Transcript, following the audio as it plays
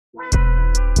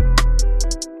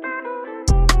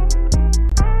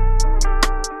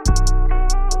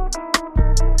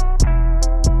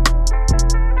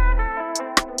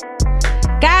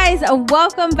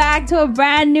Welcome back to a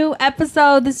brand new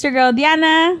episode. This is your girl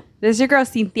Diana. This is your girl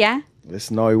Cynthia. This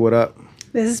is Noe, what up?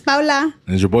 This is Paula.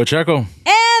 This is your boy Checo.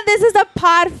 And this is the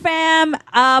Pod Fam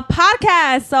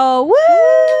podcast. So,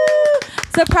 woo!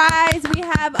 Surprise, we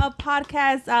have a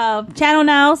podcast channel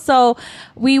now. So,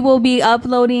 we will be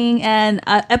uploading and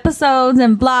episodes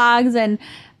and vlogs and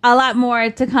a lot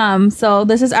more to come. So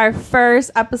this is our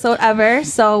first episode ever.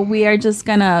 So we are just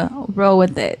gonna roll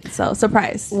with it. So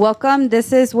surprise. Welcome.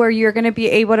 This is where you're going to be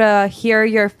able to hear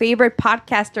your favorite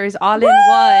podcasters all in one.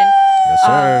 Yes,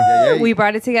 sir. We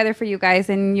brought it together for you guys,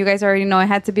 and you guys already know it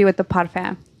had to be with the Pod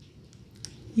Fam.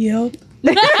 Yep.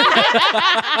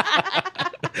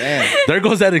 Damn. There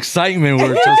goes that excitement we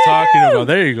were just talking about.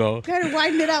 There you go. Gotta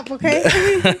widen it up, okay?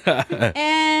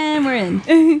 And we're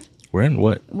in. We're in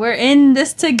what? We're in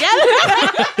this together.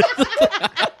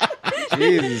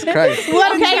 Jesus Christ.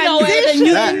 What a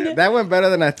transition. That went better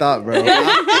than I thought, bro.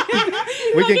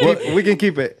 We can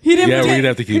keep it. He didn't Yeah, we're going to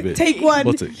have to keep it. take one.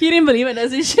 What's it? He didn't believe it,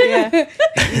 does he? Shit.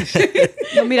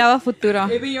 No miraba futuro.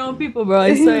 Maybe your own people, bro.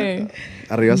 I swear.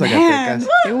 Arriba Zacatecas.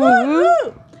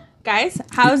 Woo. Guys,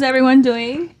 how's everyone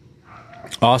doing?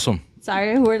 Awesome.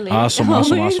 Sorry, we're late. Awesome.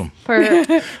 Always.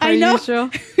 I know. Usual.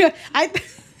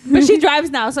 But she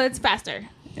drives now, so it's faster.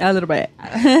 A little bit.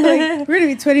 We're gonna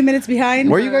be 20 minutes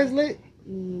behind. Were you guys late?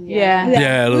 Yeah.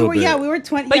 Yeah, a little bit. Yeah, we were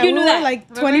 20. But yeah, you knew we that, were like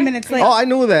 20 remember? minutes late. Oh, I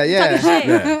knew that. Yeah.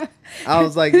 Yeah. I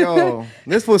was like, yo,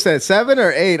 this fool said 7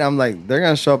 or 8. I'm like, they're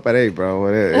gonna show up at 8, bro.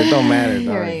 It don't matter. Dog.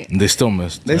 You're right. They still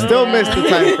missed. They still missed the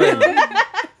time frame.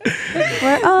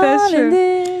 We're all That's true. in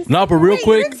this. No, but real Wait,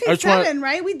 quick. you didn't say 7,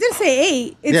 right? We did say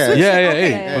 8. It's Yeah. switched. Yeah,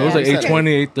 Okay. It was like Yeah.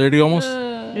 8:20, 8:30 almost.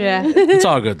 Yeah. It's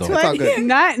all good, though. It's all good.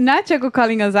 Not Checo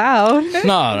calling us out.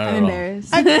 No. I'm embarrassed.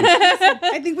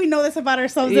 I think we know this about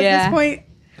ourselves at Yeah. this point.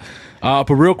 But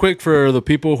real quick, for the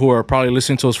people who are probably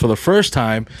listening to us for the first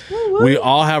time, we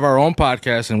all have our own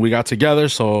podcast, and we got together.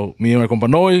 So me and my compa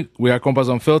Noe, we are Compas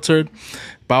Unfiltered.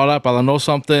 Paula knows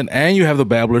something, and you have the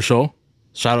Babbler Show.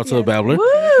 Shout out to the Babbler.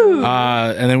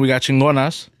 And then we got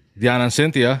Chingonas, Diana and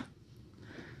Cynthia.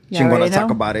 Chingona talk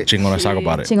about it. Chingonas talk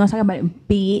about it. Chingos talk about it,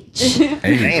 bitch.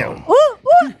 There you Damn. go.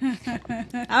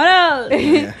 I don't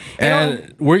know.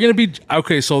 And we're gonna be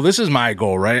okay. So this is my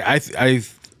goal, right? I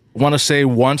want to say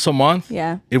once a month.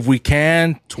 Yeah. If we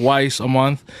can, twice a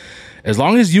month. As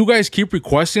long as you guys keep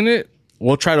requesting it,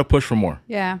 we'll try to push for more.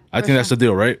 Yeah. I think that's the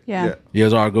deal, right? Yeah. You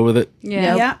guys are good with it?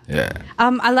 Yeah. Yeah. Yeah.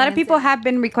 A lot of people have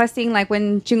been requesting, like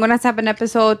when Chingonas have an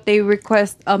episode, they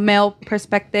request a male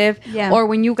perspective. Yeah. Or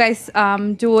when you guys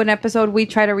do an episode, we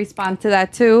try to respond to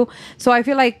that too. So I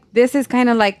feel like this is kind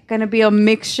of like going to be a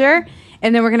mixture.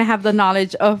 And then we're going to have the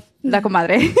knowledge of La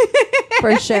Comadre.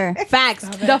 For sure. Facts.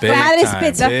 The Big fact time,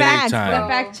 spits the big facts. time. The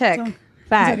fact check. Don't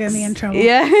Facts. get me in trouble.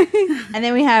 Yeah. And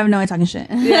then we have no one talking shit.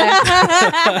 Yeah.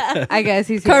 I guess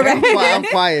he's here. Correct. I'm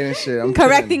quiet and shit. I'm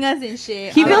Correcting us and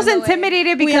shit. He All feels the way.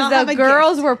 intimidated We all because have the a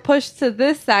girls gift. were pushed to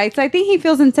this side. So I think he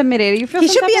feels intimidated. You feel He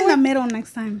some should be type in the of way? middle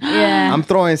next time. Yeah. I'm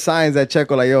throwing signs at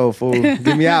Checo like, yo, fool,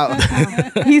 get me out.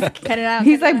 He's Cut it out.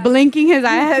 he's like blinking his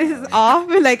eyes off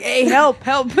and like, hey, help.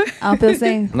 I don't feel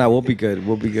safe. Nah, we'll be good.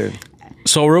 We'll be good.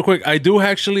 So real quick, I do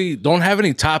actually don't have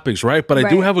any topics, right? But I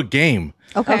do Right. have a game.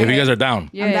 Okay. If you guys are down.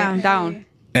 Yeah, I'm down.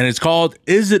 And it's called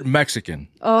Is It Mexican?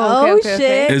 Oh, okay,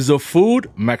 shit. Is the food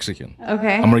Mexican?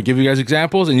 Okay. I'm gonna give you guys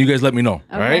examples and you guys let me know.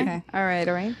 All right? Okay. All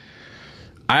right.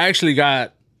 I actually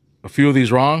got a few of these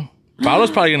wrong.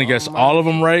 Paula's probably gonna guess all of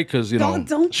them right because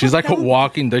Don't she's like a don't.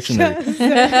 walking dictionary. Do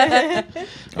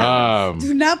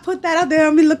not put that out there.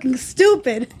 I'm be looking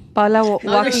stupid. Paula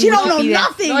walking She don't know Wikipedia.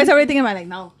 nothing. No, it's already thinking about like,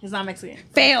 no, it's not Mexican.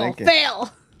 Fail. Thank you. Fail.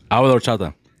 Agua de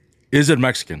horchata. Is it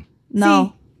Mexican?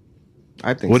 No.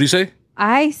 I think What do you say?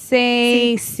 I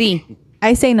say C.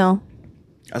 I say no.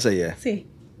 I say yeah. See.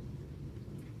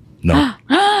 No.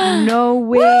 No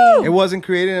way. It wasn't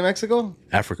created in Mexico?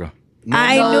 Africa.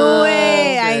 I knew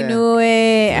it. I Yeah. knew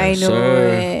it. I Yes, knew sir.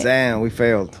 it. Damn, we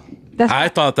failed. I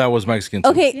thought that was Mexican. Too.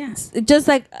 Okay, just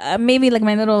like maybe like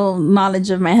my little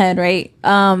knowledge of my head, right?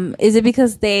 Is it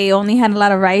because they only had a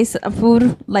lot of rice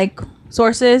food like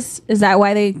sources? Is that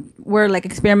why they were like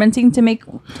experimenting to make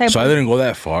type? So I didn't go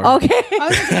that far. Okay. I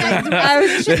was just like, I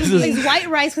was just it's white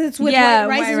rice because it's with Yeah, white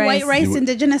rice. white Is rice. white rice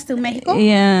indigenous to Mexico?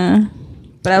 Yeah,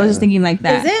 but I was just thinking like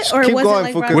that. Is it? Or Keep was going, it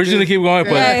like Fuka. brown? We're just gonna keep going,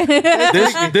 but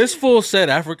Yeah. this fool said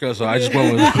Africa, so I just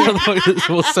went with what this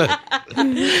fool said. All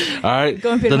right,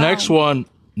 Going for the it next one,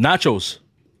 nachos,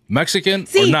 Mexican or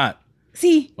Sí. not?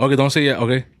 See. Okay, don't say yet.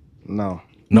 Okay, No.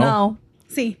 no, No.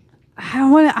 See. I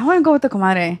want to go with the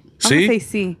comadre. I'm C? gonna say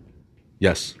C.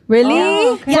 yes. Really?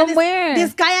 Oh, okay. From this, where?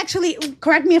 This guy actually,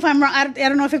 correct me if I'm wrong. I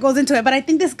don't know if it goes into it, but I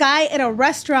think this guy at a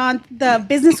restaurant, the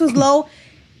business was low.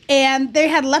 and they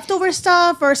had leftover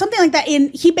stuff or something like that. And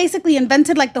he basically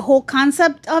invented like the whole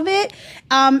concept of it.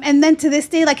 And then to this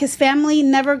day, like his family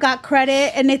never got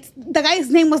credit. And the guy's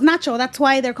name was Nacho. That's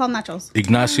why they're called nachos.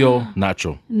 Ignacio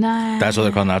Nacho. Nice. That's what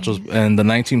they're called nachos in the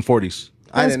 1940s.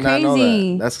 I That's did not know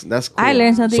crazy. that. That's cool. I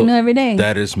learn something new every day.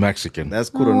 That is Mexican. That's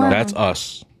cool to know. That's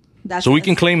us. That's So we us.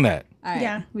 can claim that. All right.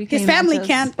 Yeah. We His claim family nachos.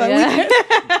 can't, but Yeah. we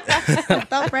can.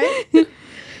 Fucked up, right?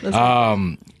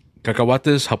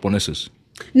 Cacahuates japoneses.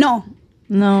 No.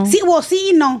 No.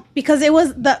 Sí, no. Because it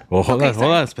was the... Oh, hold Okay, on,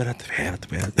 sorry. Espérate.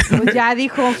 Pues ya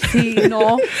dijo sí,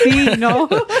 no.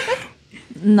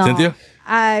 No. Cynthia?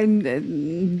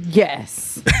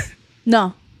 Yes.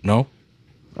 No. No?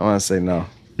 I want to say no.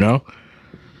 No?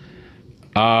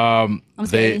 I'm scared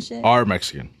They and shit. are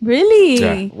Mexican. Really?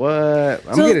 Yeah. What?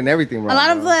 I'm So, getting everything wrong. A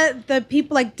lot bro. of the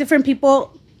people, like different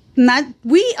people,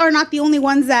 we are not the only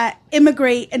ones that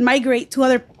immigrate and migrate to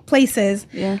other places.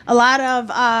 Yeah. A lot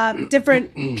of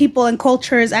different people and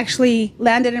cultures actually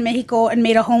landed in Mexico and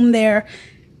made a home there.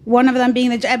 One of them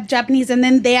being the Japanese, and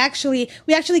then we actually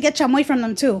get chamoy from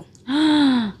them too.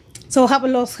 So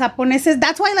los japoneses,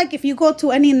 that's why like if you go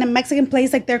to any Mexican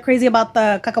place, like they're crazy about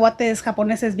the cacahuates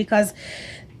japoneses because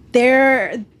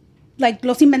they're like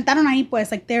los inventaron ahí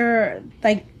pues, like they're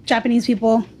like Japanese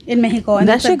people in Mexico, and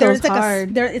That it's shit like, goes there's like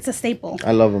hard. it's a staple.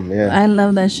 I love them. Yeah. I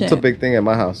love that shit. It's a big thing at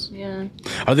my house. Yeah.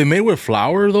 Are they made with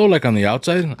flour, though, like on the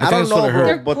outside? I don't know,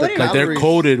 bro, but the Like they're calories,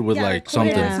 coated with Yeah, like they're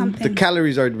coated something. with the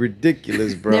calories are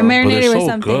ridiculous, bro. They're marinated they're with so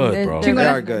something. good, bro. They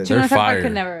are good. They're fire.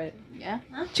 Could never eat. Yeah.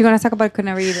 Huh? Chingonas taco could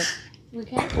never eat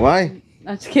it. Why?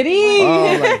 I'm just kidding.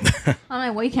 Oh, like, I'm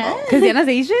like, wait, can't? Because Diana's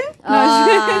Asian?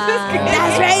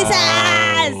 That's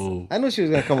racist. Oh. I knew she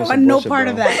was gonna come with But some no bullshit, part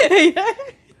bro. of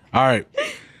that. All right.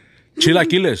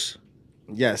 Chilaquiles.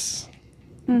 Yes.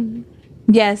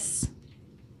 Yes.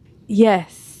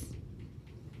 Yes.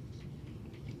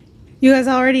 You guys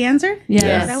already answered?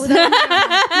 Yes.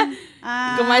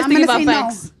 I'm thinking gonna about say no.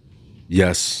 facts.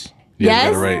 Yes. Yes.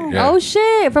 You got it right. Yeah. Oh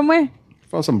shit! From where?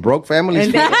 From some broke families.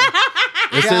 It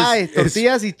Ay, says-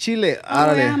 tortillas y chile.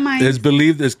 Árale. Yeah, mine. it's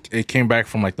believed it came back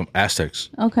from like the Aztecs.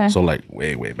 Okay. So like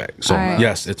way back. So All right.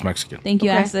 yes, it's Mexican. Thank you,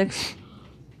 Okay. Aztecs.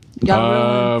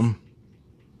 Y'all ruined.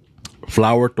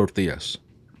 Flour tortillas.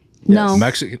 No.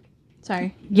 Mexican.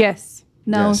 Sorry. Yes.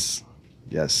 No. Yes.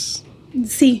 Yes.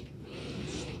 See.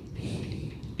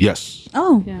 Yes,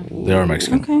 Oh. Yeah. they are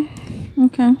Mexican. Okay.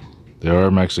 Okay. They are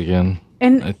Mexican.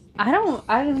 And I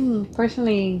don't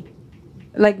personally,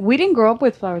 like, we didn't grow up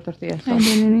with flour tortillas. So. I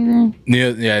didn't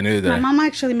either. Neither My that. mama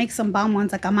actually makes some bomb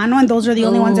ones, like a mano, and those are the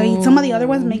only ones I eat. Some of the other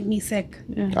ones make me sick.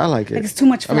 I like it. Like it's too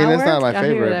much I flour. mean, it's not my Y'all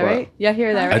hear favorite, that, but right? Y'all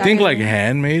hear that, right? I think like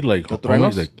handmade, like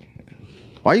Truenos? like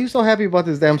why are you so happy about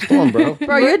this damn storm, bro?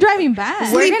 Bro, you're driving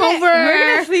back. We're Sleepover.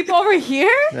 gonna sleep over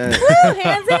here? Yeah. Woo,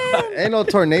 hands in. Ain't no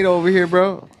tornado over here,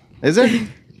 bro. Is there?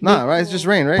 Nah, right? It's just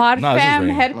rain, right? Pod No, it's just fam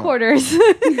rain. headquarters.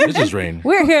 This is rain.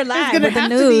 We're here live gonna with the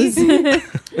have to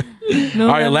news. All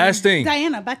right, last thing.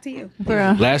 Diana, back to you.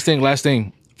 Bro. Last thing.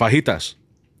 Fajitas.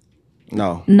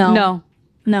 No. No. No.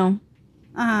 No.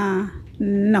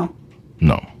 No.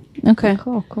 No. Okay.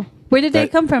 Cool. Where did they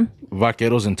That- come from?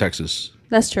 Vaqueros in Texas.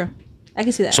 That's true. I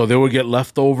can see that. So they would get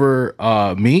leftover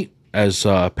meat as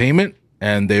payment,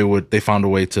 and they found a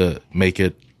way to make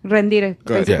it. Rendir,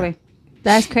 Good. basically.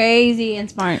 That's crazy and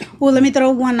smart. Well, let me throw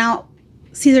one out.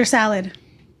 Caesar salad.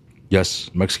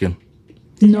 Yes, Mexican.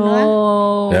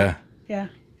 No. Yeah. Yeah.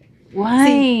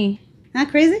 Why? Not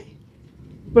crazy?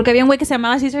 Porque había un güey que se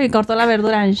llamaba Caesar y cortó la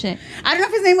verdura and shit. I don't know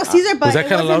if his name was Caesar, but that it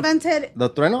kinda was loud? invented. The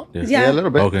trueno? Yeah. a little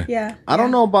bit. Okay. Yeah. I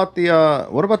don't know about the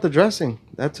what about the dressing?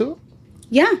 That too?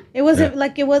 Yeah. It was Yeah.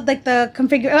 like the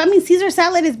configure. I mean, Caesar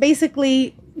salad is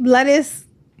basically lettuce,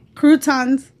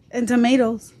 croutons, and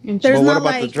tomatoes. There's But what not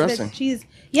about the like dressing? cheese.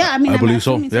 Yeah, I mean, I I'm believe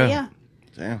so, assuming yeah.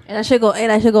 Damn. And that should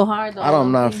go hard though.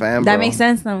 I'm not a fan, That bro. makes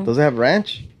sense though. Does it have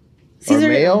ranch? Caesar Or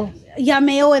mayo? Yeah,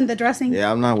 mayo and the dressing.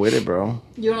 Yeah, I'm not with it, bro.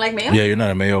 You don't like mayo? Yeah, you're not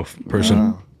a mayo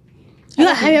person.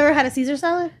 Have you ever had a Caesar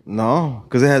salad? No,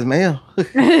 because it has mayo.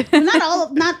 Not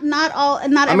all.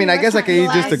 Not. I mean, every I guess I restaurant can eat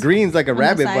will just the ask. greens like a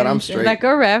rabbit, side but I'm and shit. straight. Like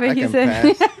a rabbit, I he can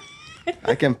said. pass.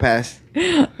 I can pass.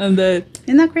 I'm dead.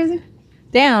 Isn't that crazy?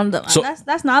 Damn, So-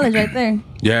 that's knowledge right there.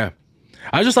 Yeah.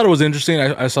 I just thought it was interesting.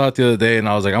 I saw it the other day, and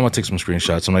I was like, I'm gonna take some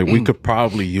screenshots. I'm like, we could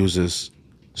probably use this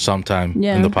sometime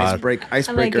Yeah. in the pod.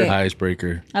 Icebreaker. it.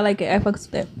 Icebreaker. I like it. I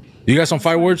fucks with it. You got some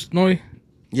 5 words, Noe?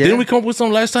 Yeah, Didn't we come up with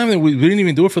some last time? And we didn't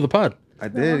even do it for the pod. I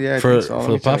did. Yeah, I For think so. Let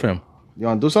the me pod check. fam. You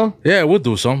want to do some? Yeah, we'll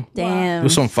do some. Damn. Do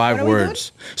some 5 are we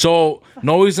words. So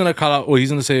Noe's gonna call out. Well, he's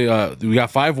gonna say we got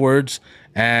 5 words,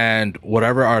 and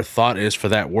whatever our thought is for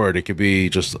that word, it could be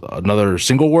just another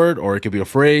single word, or it could be a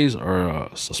phrase or a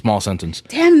small sentence.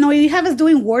 Damn, no, you have us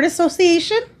doing word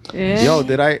association? Yo,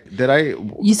 did I?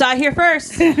 You saw it here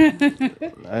first.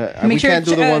 We sure can't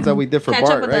do the ones that we did for Catch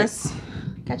Bart, up with right? us.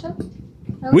 Catch up?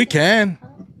 We can.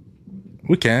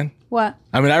 What?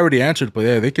 I mean, I already answered, but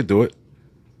yeah, they could do it.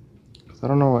 I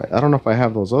don't know. I don't know if I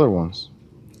have those other ones.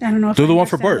 I don't know if Do I the one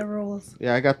for understand Bert. the rules.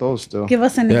 Yeah, I got those still. Give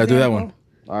us an Yeah, example. do that one.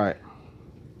 All right.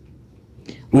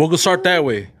 We'll go start that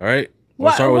way. All right.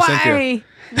 We'll start with Cynthia.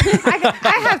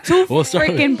 I have two We'll start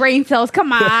with- freaking brain cells.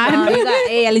 Come on.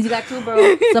 Hey, at least you got two,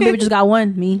 bro. Some people just got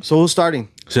one. Me. So who's starting?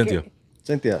 Cynthia.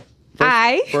 Cynthia.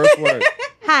 Hi. First word.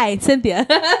 Hi, Cynthia.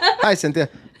 Hi, Cynthia.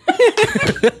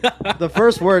 The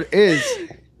first word is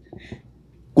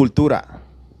cultura.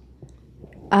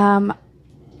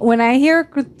 When I hear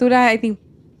cultura, I think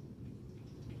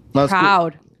No, it's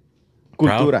proud.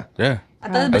 Cultura. Yeah. I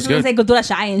thought the That's bitch was good. gonna say cultura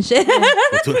shy and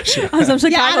shit. On some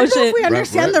Chicago Yeah, I don't know shit. if we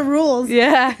understand the rules.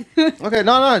 Yeah. Okay,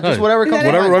 no, just whatever comes.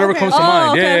 Whatever- Whatever Okay. comes to Oh,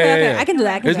 mind. okay, Yeah, okay, yeah, okay. yeah. I can do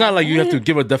that. I can It's do not that. like you have to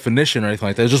give a definition or anything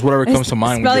like that. It's just whatever comes to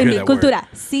mind when you Spelling hear bee, that word.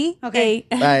 cultura. C Okay.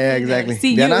 A. Yeah, exactly.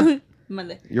 C Diana? U.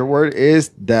 Mande. Your word is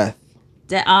death.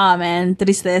 Oh man,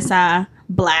 tristeza,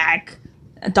 black,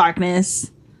 darkness,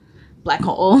 black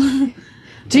hole.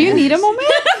 Do you need a moment?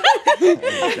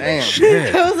 Damn.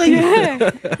 I was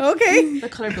like, okay. The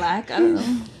color black. I don't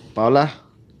know. Paula.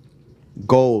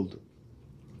 Gold.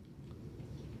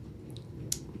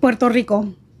 Puerto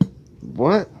Rico.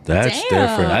 What? That's Damn.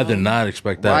 different. I did not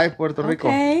expect that. Why Puerto Rico?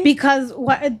 Okay. Because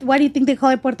why do you think they call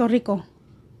it Puerto Rico?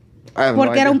 I have no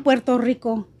Porque era idea. un Puerto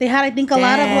Rico. They had, I think, a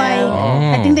lot of like,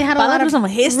 Damn. I think they had a Paula lot put of some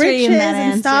history in riches that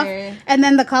and stuff. answer. And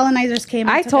then the colonizers came.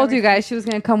 and I took told you everything. guys she was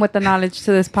going to come with the knowledge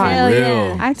to this pod. Hell real.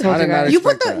 yeah. I told I you did not guys. You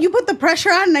put expect that. you put the pressure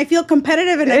on, and I feel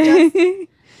competitive and adjust.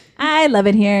 I love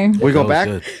it here. We go That was back?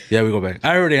 good. Yeah, we go back.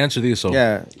 I already answered these, so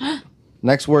Yeah.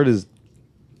 Next word is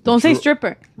Don't say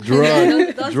stripper.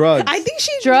 drug. Drugs. I think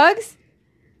she Drugs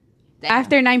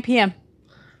after 9 p.m.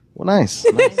 Well, nice.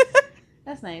 Nice.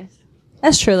 That's nice.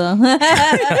 That's true though.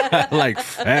 like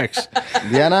facts.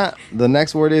 Diana, the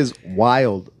next word is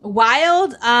wild.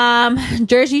 Wild,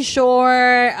 Jersey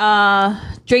Shore,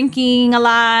 drinking a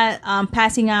lot,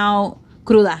 passing out,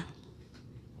 cruda.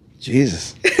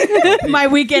 Jesus. My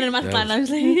weekend in Mazatlan. I was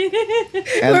like,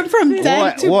 And We're from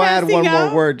dead to we'll add passing one out.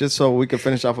 more word just so we can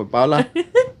finish off with Paula.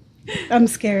 I'm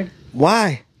scared.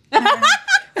 Why?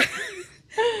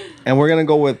 And we're gonna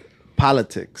go with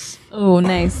politics. oh,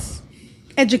 nice.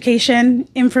 Education,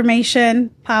 information,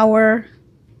 power.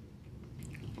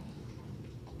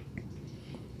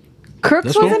 Crooks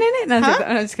That's cool. wasn't in it? No,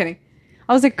 I'm just kidding.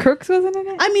 I was like, Crooks wasn't in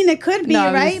it? I mean, it could be, No,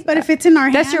 it right? was- But if it's in our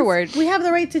hands, That's your word. we have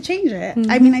the right to change it.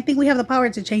 I mean, I think we have the power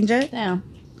to change it. Damn.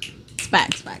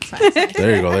 Facts.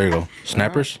 There you go.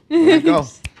 Snappers. There we go.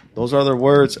 Those are the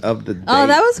words of the day. Oh,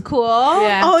 that was cool.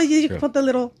 Yeah. Oh, you put the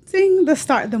little thing, the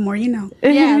start, the more you know.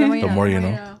 Yeah, The more you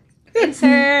know.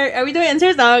 Insert. Are we doing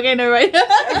inserts? Oh, okay, no, right.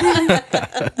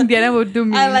 Diana would do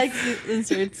me. I like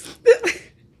inserts.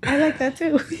 I like that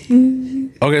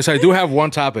too. Okay, so I do have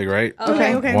one topic, right?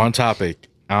 Okay. One topic.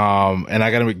 And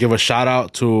I gotta give a shout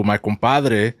out to my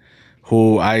compadre,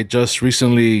 who I just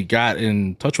recently got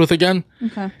in touch with again.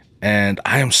 Okay. And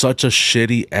I am such a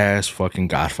shitty ass fucking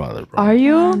godfather, bro. Are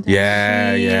you?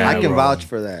 Yeah. I can bro. vouch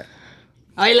for that.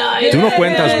 I love it. Tú no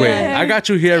cuentas, güey. I got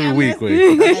you here every week,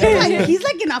 güey. He's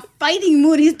like in a fighting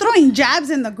mood. He's throwing jabs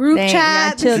in the group Yeah,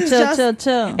 chat. chill, This is chill, just-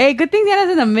 chill. Hey, good thing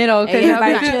Diana's in the middle. 'Cause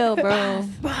Everybody I'll be like, chill, bro.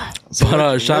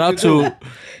 But shout out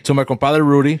to my compadre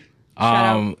Rudy.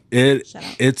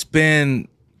 It's been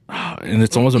and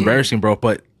it's almost embarrassing, bro,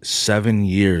 but 7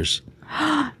 years.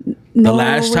 The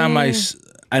last time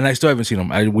and I still haven't seen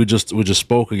him. We just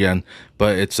spoke again,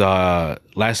 but it's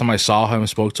last time I saw him and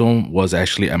spoke to him was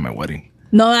actually at my wedding.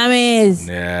 No mames.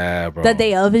 Yeah, bro. The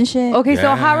day of and shit. Okay, so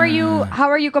Yeah. how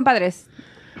are you compadres?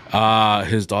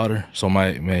 His daughter, so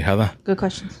my Heather. Good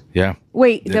questions. Yeah.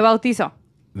 Wait, the bautizo.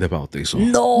 The bautizo.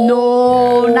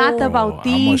 No, not the I'm a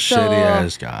bautizo. shitty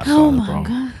ass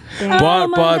godfather, bro.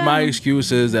 But my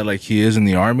excuse is that like he is in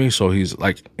the army, so he's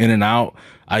like in and out.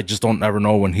 I just don't ever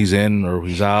know when he's in or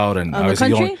he's out. And the obviously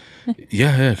he country?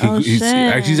 yeah. Oh,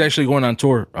 shit. He's actually going on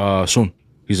tour soon.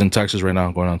 He's in Texas right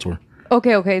now, going on tour.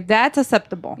 Okay, that's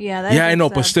acceptable. Yeah, that's Yeah, I know,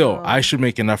 but still, acceptable. I should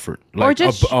make an effort, like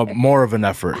just- more of an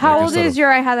effort. How like, old instead is of-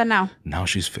 your Ahada now? Now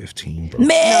she's 15, bro. No,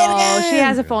 she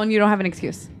has a phone. You don't have an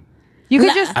excuse. You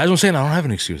could just I was saying I don't have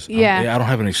an excuse. Yeah. I don't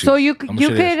have an excuse. so you I'm a you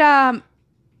shitty could ass.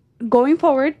 going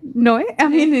forward, no.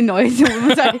 I'm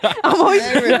sorry. I'm always.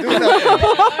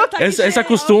 Esa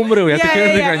costumbre, güey. Ya te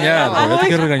quieres regañar. güey, Ya te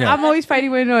quieres regañar. I'm always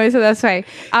fighting with Noe, so that's why.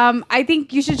 I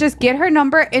think you should just get her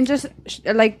number and just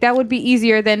like that would be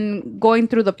easier than going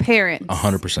through the parents.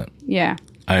 100%. Yeah.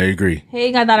 I agree.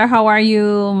 Hey, goddaughter, how are you?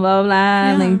 Blah,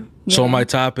 blah, blah. Like, So my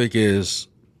topic is,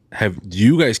 do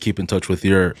you guys keep in touch with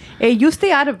your... Hey, you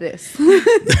stay out of this.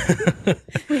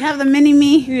 We have the mini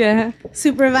me Yeah.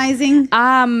 supervising.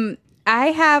 I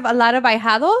have a lot of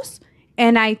ahijados,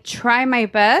 and I try my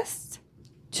best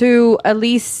to at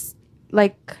least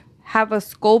like have a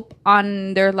scope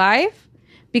on their life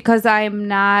because I'm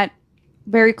not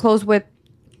very close with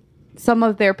some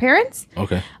of their parents.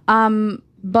 Okay.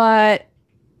 But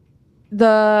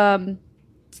the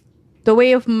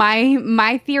way of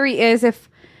my theory is if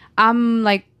I'm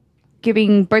like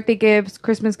giving birthday gifts,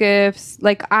 Christmas gifts,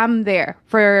 like I'm there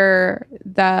for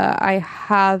the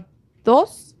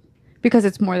ahijados because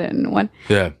it's more than one.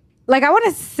 Yeah. Like I want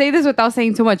to say this without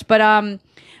saying too much,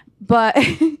 but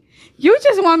you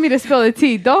just want me to spill the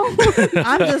tea, don't?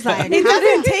 I'm just like, It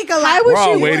doesn't take a lot. We're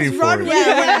all waiting for it.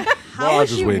 yeah. We're all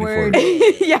just waiting for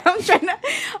it. Yeah,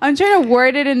 I'm trying to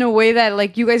word it in a way that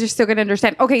like you guys are still gonna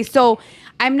understand. Okay, so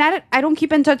I don't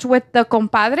keep in touch with the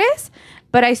compadres,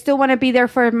 but I still want to be there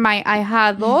for my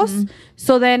ahijados.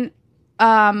 So then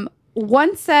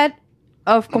one set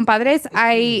of compadres,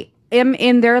 I am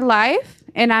in their life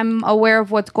and I'm aware of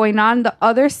what's going on. The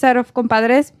other set of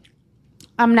compadres,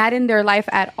 I'm not in their life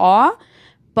at all,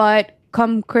 but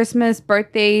come Christmas,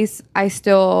 birthdays, I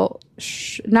still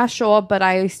not show up, but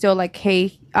I still like,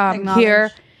 hey,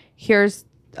 here's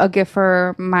a gift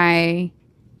for my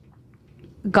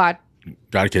God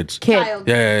kids. kid.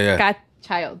 Yeah. God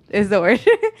child is the word.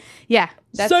 Yeah,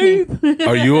 that's me.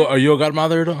 Are you a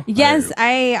godmother though? yes,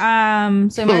 I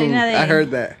soy madrina de... I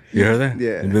heard that. You heard that?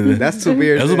 Yeah. That's too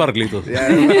weird. Esos barglitos. Yeah.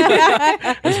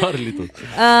 Esos barglitos.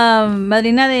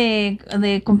 Madrina de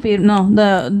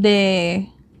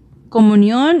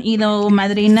comunión y no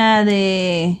madrina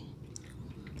de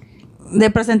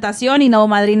presentación y no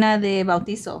madrina de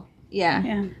bautizo.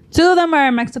 Yeah. Two of them are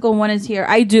in Mexico, one is here.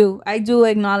 I do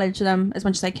acknowledge them as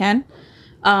much as I can.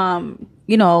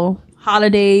 You know,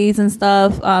 holidays and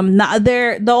stuff.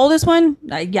 They're the oldest one,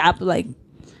 like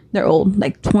they're old,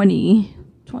 like 20,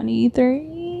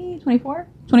 23, 24.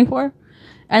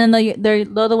 And then the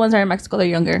other ones are in Mexico, they're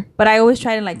younger. But I always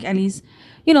try to like at least,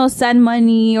 you know, send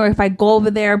money, or if I go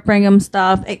over there, bring them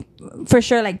stuff. For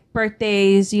sure, like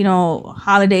birthdays, you know,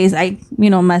 holidays, I, you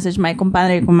know, message my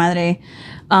compadre, comadre.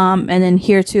 And then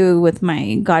here too with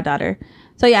my goddaughter.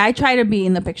 So yeah, I try to be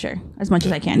in the picture as much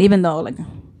as I can, even though like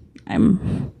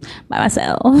I'm by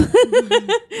myself.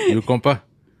 You, compa?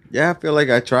 Yeah, I feel like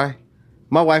I try.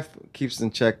 My wife keeps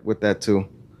in check with that too.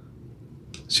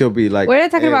 She'll be like, We're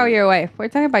not talking hey, about your wife. We're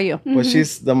talking about you. Well,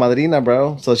 she's the madrina,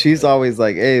 bro. So she's always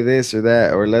like, hey, this or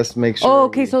that, or let's make sure. Oh,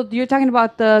 okay. So you're talking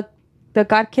about the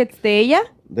God kids de ella?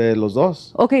 De los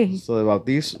dos. Okay. So de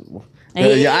bautizo.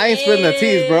 Yeah, I ain't spilling the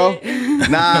teas, bro.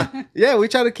 Nah. Yeah, we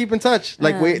try to keep in touch.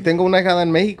 Like, tengo una hija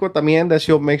en Mexico también that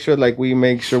she'll make sure, like, we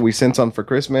make sure we send some for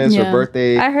Christmas or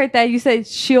birthday. I heard that you said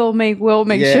we'll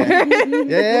make Yeah. sure.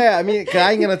 Yeah, I mean, 'cause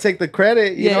I ain't gonna take the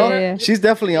credit, you know? Yeah. She's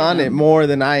definitely on it more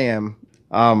than I am.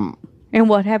 And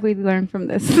what have we learned from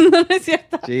this? No es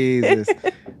cierto. Jesus.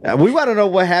 We want to know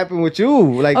what happened with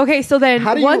you. Like, Okay, so then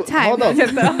How do one you- time. hold on.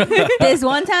 This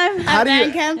one time, how do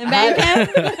you, camp.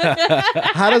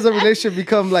 how does a relationship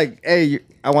become like, hey,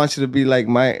 I want you to be like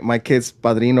my kid's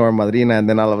padrino or madrina, and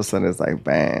then all of a sudden it's like,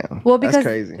 bam. Well, that's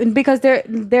crazy. because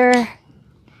they're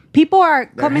people are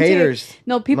coming haters.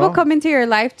 to people No? come into your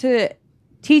life to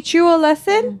teach you a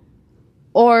lesson,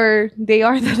 or they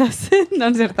are the lesson. No,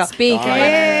 es cierto. speak.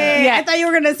 Hey, I thought you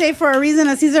were gonna say for a reason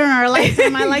a season in our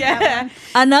lifetime. I like that one.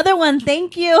 Another one,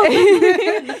 thank you.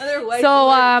 Another white So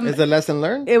Is a lesson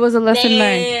learned? it was a lesson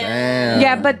learned. Damn.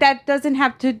 Yeah, but that doesn't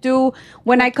have to do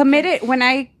when I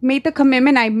made the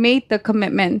commitment, I made the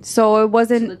commitment. So it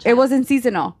wasn't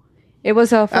seasonal. It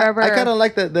was a forever. I kind of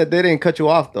like that they didn't cut you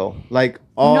off though. Like,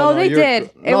 oh No, they you're- did.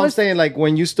 It No, I'm was- saying like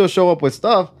when you still show up with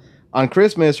stuff on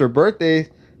Christmas or birthday,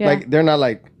 Yeah. like they're not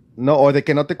like no, or de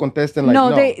que no te contesten like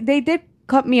no. they did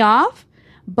cut me off,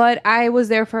 but I was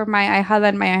there for my ahijada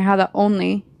and my ahijada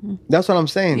only. That's what I'm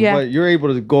saying. Yeah. But you're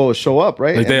able to go show up,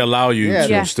 right? Like they allow you Yeah. to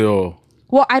Yeah. still...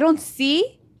 Well, I don't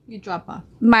see You drop off.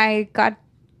 my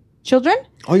godchildren.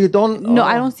 Oh, you don't? No, Oh.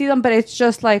 I don't see them, but it's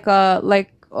just like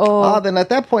Oh, then at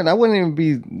that point, I wouldn't even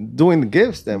be doing the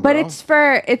gifts then. But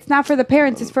bro. it's not for the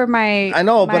parents. It's for my. I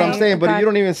know, but I'm my saying, but God. you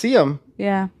don't even see them.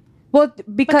 Yeah. Well, because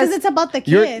Because it's about the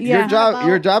Your, kids. your It's job not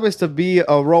your about- job is to be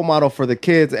a role model for the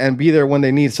kids and be there when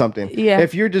they need something. Yeah.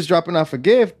 If you're just dropping off a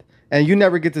gift and you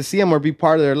never get to see them or be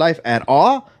part of their life at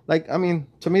all, like, I mean,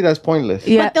 to me that's pointless.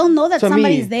 Yeah. But they'll know that To me,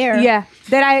 somebody's there. yeah,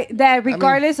 that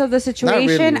regardless of the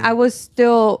situation, really. I was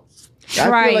still I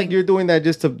trying. feel like you're doing that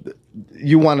just to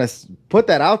you want to put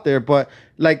that out there, but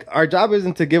like our job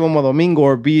isn't to give them a domingo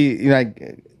or be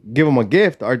like give them a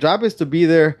gift. Our job is to be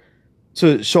there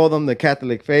to show them the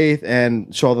Catholic faith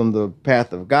and show them the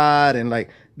path of God, and like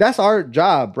that's our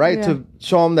job, right? Yeah. To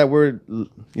show them that we're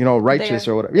righteous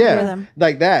There or whatever. for Yeah, them.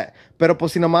 like that. Pero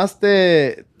pues si nomás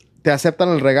te aceptan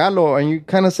el regalo and you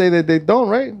kind of say that they don't,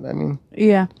 right? I mean,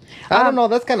 yeah. I don't know.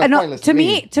 That's kind of No, pointless to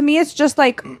me, it's just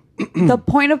like the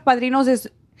point of padrinos is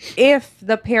if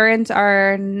the parents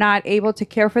are not able to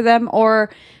care for them or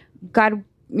God,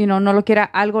 no lo quiera,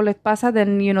 algo les pasa,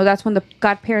 then, that's when the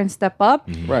godparents step up.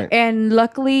 Right. And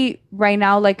luckily right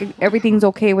now, like everything's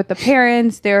okay with the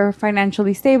parents. They're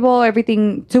financially stable.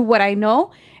 Everything, to what I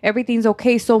know, everything's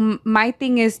okay. So my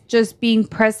thing is just being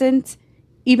present,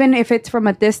 even if it's from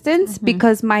a distance,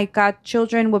 because my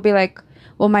godchildren will be like,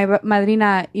 well, my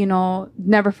madrina,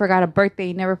 never forgot a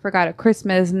birthday, never forgot a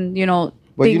Christmas, and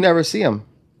But you never see them.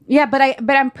 Yeah, but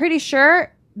I'm pretty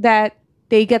sure that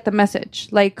they get the message.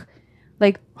 Like,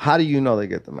 How do you know they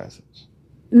get the message?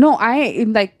 no,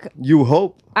 You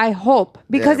hope. I hope,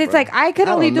 because Yeah, it's bro. like I could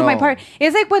I only don't do my know. part.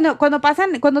 It's like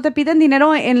cuando te piden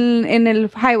dinero en el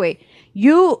highway,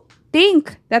 you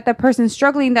think that the person's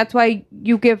struggling. That's why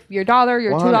you give your $1,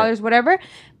 your $2, whatever,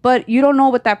 but you don't know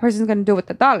what that person's gonna do with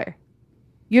the $1.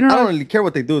 You don't I know. don't really care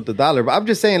what they do with the dollar, but I'm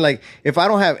just saying, like, if I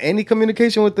don't have any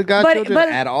communication with the godchildren but-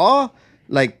 at all,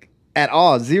 like at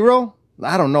all, zero,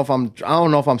 I don't know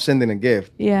if I'm sending a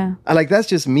gift. Yeah, Like that's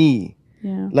just me.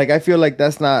 yeah. Like I feel like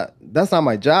that's not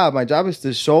my job. My job is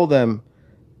to show them,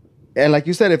 and like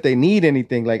you said, if they need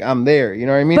anything, like I'm there. You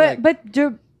know what I mean? But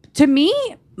to me,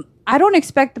 I don't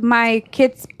expect my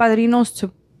kids' padrinos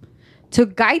to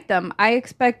guide them. I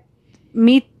expect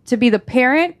me to be the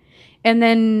parent, and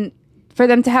then for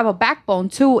them to have a backbone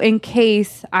too, in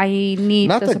case I need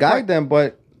not the to support. guide them,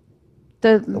 but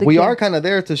The we kid. are kind of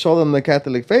there to show them the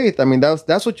Catholic faith. I mean,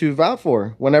 that's what you vow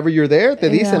for. Whenever you're there, te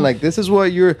dicen, Yeah. like, this is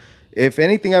what you're. If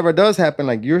anything ever does happen,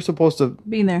 like you're supposed to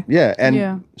Being there. and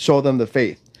Yeah. show them the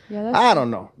faith. Yeah, that's I don't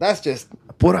know. That's just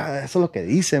pura. Eso es lo que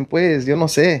dicen, pues. Yo no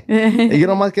sé. Yo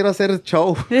nomás quiero hacer el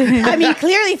show. I mean,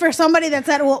 clearly for somebody that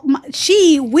said, well,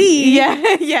 we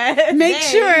yeah. make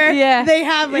sure Yeah. they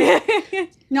have it.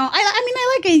 No, I mean,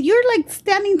 I like it. You're like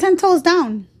standing 10 toes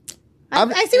down. I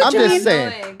see what I'm you just mean. saying.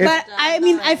 Knowing. If, But I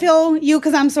mean, I feel you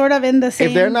because I'm sort of in the same.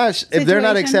 if they're not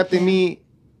situation. accepting me,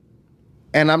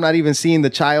 and I'm not even seeing the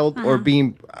child or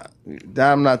being,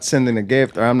 I'm not sending a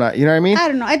gift or I'm not. You know what I mean? I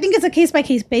don't know. I think it's a case by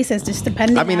case basis, just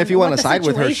depending. I mean, on if you want what to the side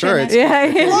with her, situation sure. is. It's,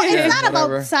 Yeah. Well, it's not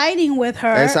whatever. about siding with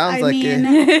her. It sounds I like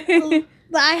mean,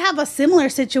 I have a similar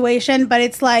situation, but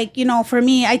it's like, for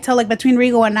me, I tell like between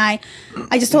Rigo and I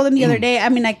just told him the other day, I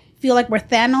mean, I feel like we're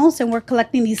Thanos and we're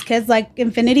collecting these kids like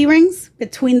infinity rings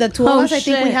between the two Oh, of us. I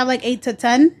think we shit. have like 8 to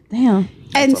 10. Damn.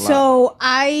 And so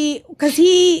because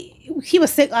he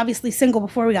was obviously single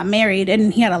before we got married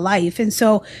and he had a life. And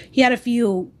so he had a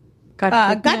few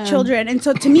godchildren. And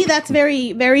so to me, that's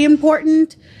very, very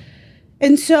important.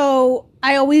 And so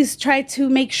I always try to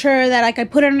make sure that like I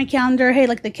put it on a calendar. Hey,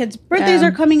 like the kids' birthdays Yeah.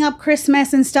 are coming up,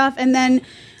 Christmas and stuff. And then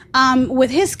with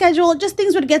his schedule, just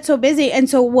things would get so busy. And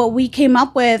so what we came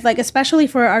up with, like especially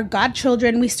for our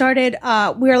godchildren, we started.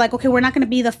 We were like, okay, we're not going to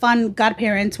be the fun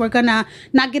godparents. We're not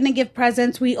going to give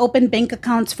presents. We open bank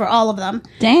accounts for all of them.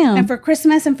 Damn. And for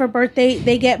Christmas and for birthday,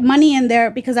 they get money in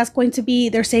there because that's going to be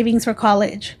their savings for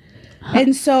college.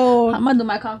 And so I'm gonna do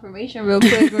my confirmation real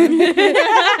quick.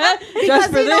 because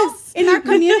for this. in our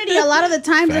community a lot of the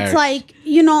times Facts. it's like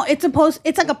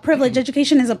it's like a privilege.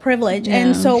 Education is a privilege.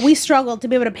 And so we struggled to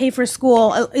be able to pay for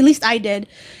school, at least I did.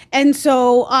 And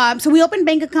so we opened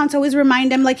bank accounts. I always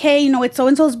remind them like, hey, it's so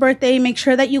and so's birthday, make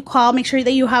sure that you call, make sure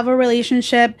that you have a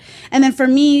relationship. And then for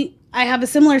me, I have a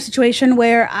similar situation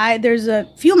where there's a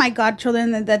few of my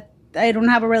godchildren that I don't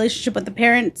have a relationship with the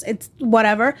parents. It's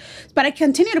whatever. But I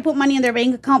continue to put money in their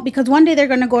bank account because one day they're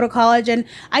going to go to college and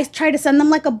I try to send them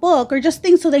like a book or just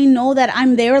things so they know that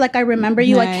I'm there. Like I remember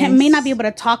you. I may not be able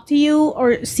to talk to you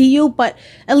or see you, but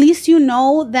at least you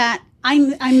know that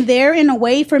I'm there in a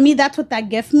way. For me, that's what that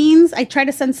gift means. I try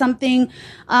to send something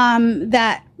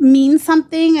that means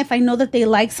something. If I know that they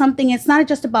like something, it's not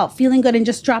just about feeling good and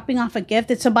just dropping off a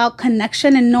gift. It's about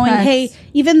connection and knowing, Yes. hey,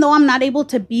 even though I'm not able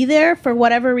to be there for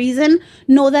whatever reason,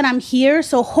 know that I'm here.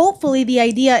 So hopefully the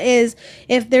idea is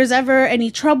if there's ever any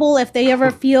trouble, if they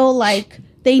ever feel like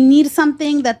they need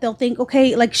something that they'll think,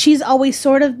 okay, like she's always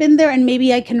sort of been there and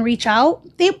maybe I can reach out.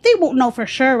 They won't know for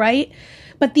sure, right?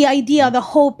 But the idea, the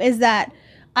hope is that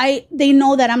they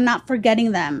know that I'm not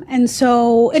forgetting them. And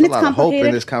so, and There's it's a lot of hope complicated.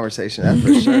 in this conversation, that's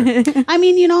for sure. I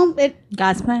mean,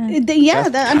 God's plan. there There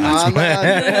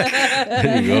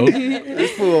you go.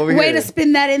 This fool over way here. to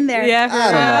spin that in there. Yeah.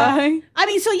 I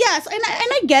mean, so yes, and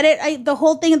I get it. The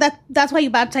whole thing that's why you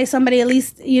baptize somebody, at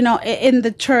least, in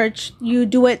the church, you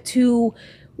do it to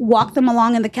walk them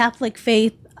along in the Catholic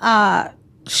faith,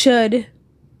 should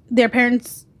their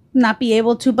parents not be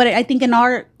able to. But I think in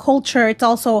our culture, it's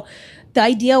also, the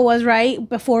idea was, right,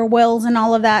 before wills and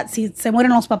all of that, si se mueren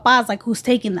los papás, like, who's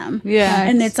taking them? Yeah.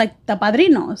 And it's like the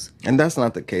padrinos. And that's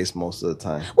not the case most of the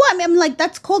time. Well, I mean, like,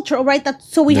 that's cultural, right?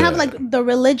 So we have, like, the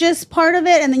religious part of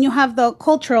it, and then you have the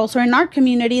cultural. So in our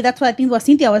community, that's what I think what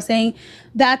Cynthia was saying,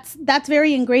 that's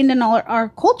very ingrained in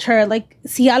our culture. Like,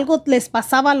 si algo les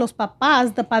pasaba a los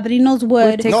papás, the padrinos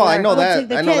would... No, I know would that. take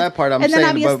the I know kids. that part. I'm And then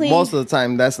saying, but obviously- most of the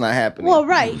time, that's not happening. Well,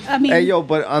 right. I mean... Hey, yo,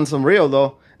 but on some real,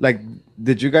 though, like,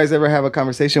 did you guys ever have a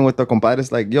conversation with the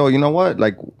compadres? Like, yo, you know what?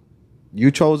 Like, you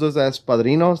chose us as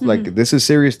padrinos. Mm-hmm. Like, this is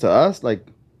serious to us. Like,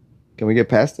 can we get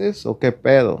past this? Okay,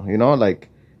 pedo. You know, like,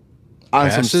 on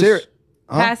Past some this? serious...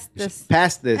 Past this.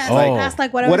 Past this. Past, Oh. Like, past,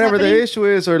 like, whatever the happening. issue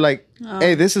is, or like,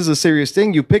 hey, this is a serious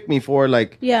thing you picked me for.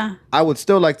 Like, Yeah. I would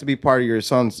still like to be part of your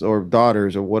sons or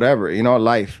daughters or whatever,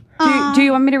 life. Do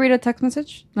you want me to read a text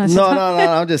message? No,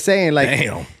 I'm just saying, like,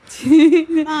 Damn.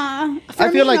 I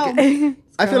feel like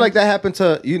I feel like that happened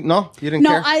to you. No, you didn't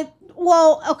care.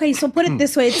 Okay, so put it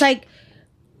this way. It's like,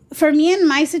 for me in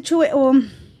my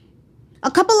situation,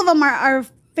 a couple of them are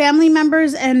family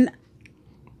members, and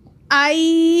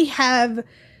I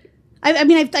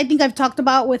think I've talked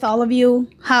about with all of you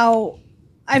how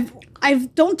I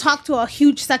don't talk to a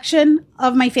huge section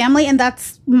of my family, and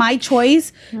that's my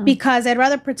choice because I'd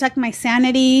rather protect my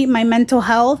sanity, my mental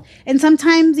health, and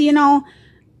sometimes,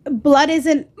 blood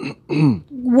isn't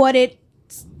what it.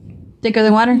 Thicker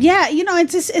than water? Yeah,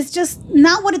 it's just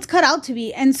not what it's cut out to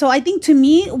be. And so I think, to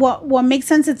me, what makes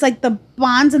sense, it's like the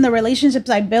bonds and the relationships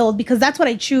I build, because that's what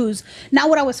I choose, not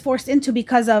what I was forced into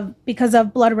because of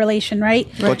blood relation, right?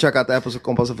 Go check out the episode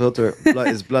Compost Filter. Blood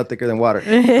is blood thicker than water.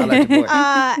 I like your boy.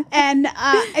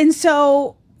 And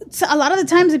so a lot of the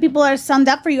times the people that are summed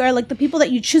up for you are like the people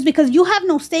that you choose because you have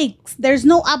no stakes. There's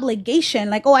no obligation.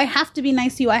 Like, oh, I have to be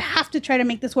nice to you. I have to try to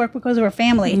make this work because we're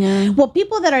family. Yeah. Well,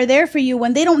 people that are there for you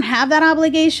when they don't have that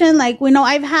obligation, like,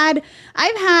 I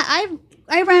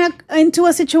ran into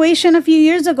a situation a few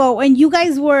years ago, and you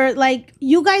guys were like,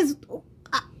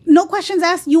 no questions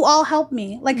asked. You all helped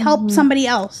me, like, help somebody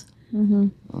else.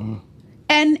 Mm-hmm.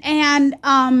 And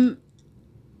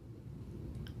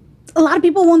a lot of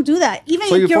people won't do that. Even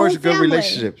so if you your forge own good family,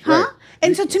 relationships, huh? right?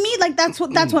 And so, to me, like, that's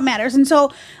what matters. And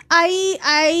so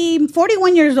I'm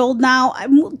 41 years old now.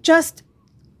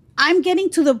 I'm getting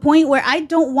to the point where I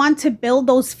don't want to build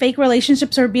those fake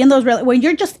relationships or be in those where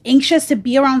you're just anxious to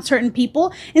be around certain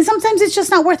people. And sometimes it's just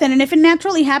not worth it. And if it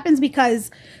naturally happens because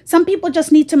some people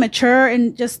just need to mature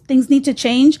and just things need to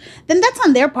change, then that's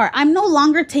on their part. I'm no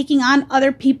longer taking on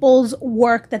other people's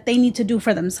work that they need to do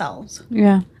for themselves.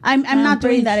 Yeah. I'm not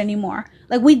doing that anymore.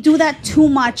 Like, we do that too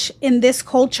much in this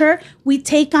culture. We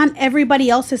take on everybody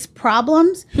else's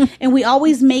problems and we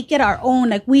always make it our own.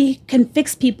 Like, we can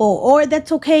fix people, or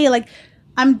that's okay. Like,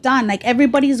 I'm done. Like,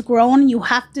 everybody's grown. You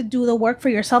have to do the work for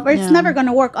yourself, or it's never going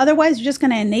to work. Otherwise, you're just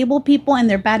going to enable people in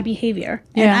their bad behavior.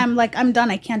 And I'm like, I'm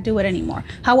done. I can't do it anymore.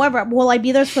 However, will I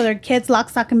be there for their kids, lock,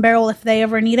 stock, and barrel if they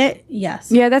ever need it? Yes.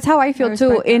 Yeah, that's how I feel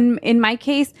too. In my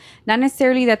case, not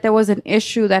necessarily that there was an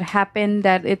issue that happened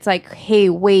that it's like, hey,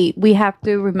 wait, we have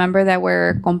to remember that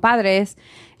we're compadres.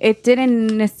 It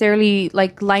didn't necessarily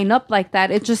like line up like that.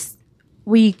 It just,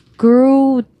 we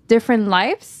grew different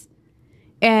lives,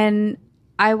 and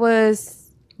I was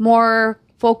more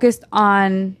focused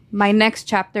on my next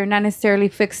chapter, not necessarily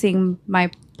fixing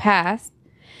my past.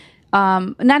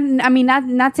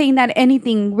 Not saying that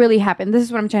anything really happened. This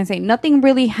is what I'm trying to say. Nothing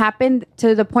really happened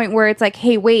to the point where it's like,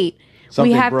 hey, wait,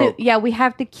 Something we have broke. we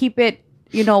have to keep it,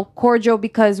 cordial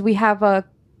because we have a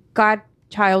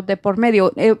godchild de por medio.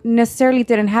 It necessarily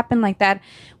didn't happen like that.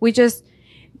 We just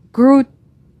grew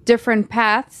different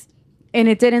paths, and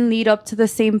it didn't lead up to the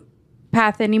same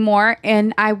path anymore.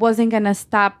 And I wasn't gonna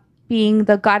stop being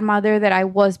the godmother that I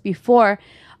was before.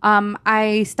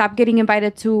 I stopped getting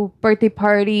invited to birthday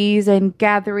parties and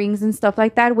gatherings and stuff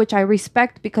like that, which I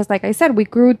respect because, like I said, we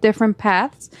grew different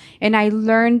paths, and I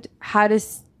learned how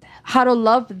to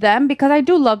love them because I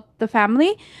do love the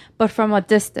family, but from a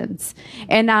distance.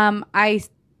 And I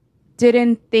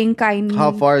didn't think I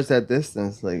How far is that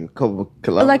distance? Like a couple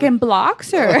kilometers? like in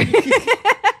blocks or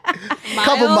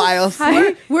couple miles.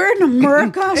 We're in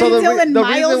America. So Until the in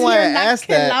miles reason why here, I not asked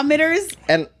that- kilometers.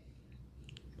 And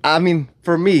I mean,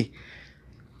 for me,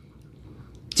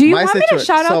 do you my want me to situa-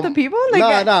 shout so- out the people? no,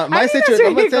 I my think that's situation.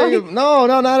 I'm where gonna tell you're you. No,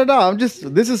 not at all.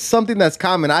 This is something that's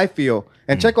common. I feel,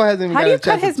 and Checo hasn't even How got do a you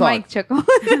cut chance to his talk. mic, Chico?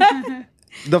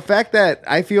 The fact that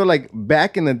I feel like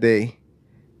back in the day,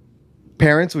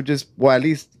 parents would just, well, at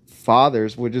least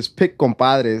fathers would just pick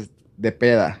compadres de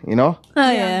peda, you know?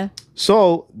 Oh yeah.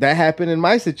 So that happened in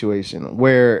my situation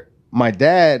where my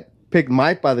dad picked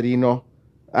my padrino.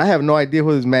 I have no idea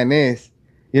who this man is.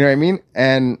 You know what I mean?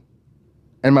 And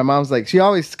my mom's like, she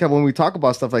always, when we talk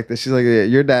about stuff like this, she's like,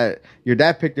 your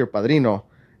dad picked your padrino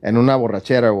and una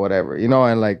borrachera or whatever, you know?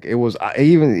 And like, it was,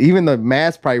 even the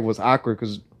mass probably was awkward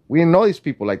because we didn't know these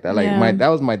people like that. Like Yeah. that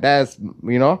was my dad's,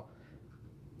 you know?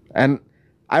 And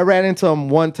I ran into him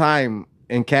one time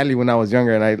in Cali when I was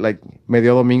younger, and I like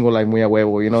medio domingo, like muy a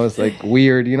huevo, you know, it's like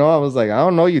weird, you know. I was like, I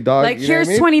don't know you, dog. Like, you know here's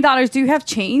what I mean? $20. Do you have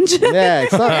change? Yeah,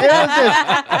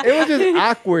 it was just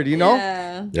awkward, you know.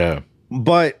 Yeah. Yeah.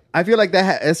 But I feel like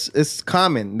that it's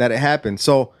common that it happens.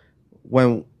 So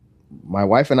when my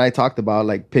wife and I talked about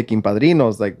like picking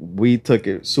padrinos, like we took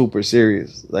it super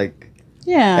serious, like.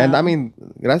 Yeah. And I mean,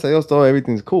 gracias a Dios, though,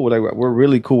 everything's cool. Like we're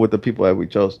really cool with the people that we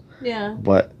chose. Yeah.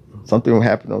 But something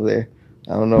happened over there.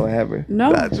 I don't know what happened.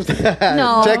 No. Nah, just-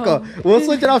 No. Checo. We'll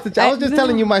switch it off to. I was just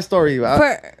telling you my story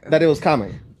that it was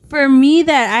coming. For me,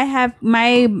 that I have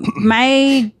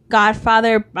my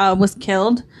godfather was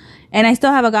killed, and I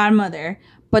still have a godmother.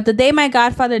 But the day my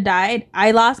godfather died,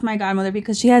 I lost my godmother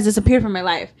because she has disappeared from my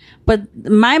life. But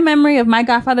my memory of my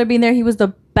godfather being there, he was the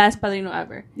best padrino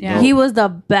ever. Yeah. He was the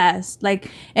best. Like,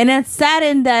 and it's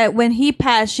saddened that when he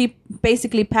passed, she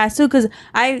basically passed too, because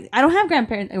I don't have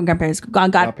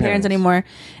godparents anymore.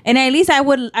 And at least I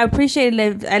appreciate it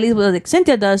if at least what like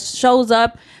Cynthia does, shows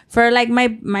up for like my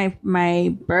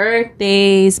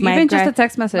birthdays, Even just a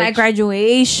text message. my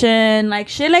graduation, like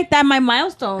shit like that, my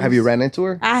milestones. Have you ran into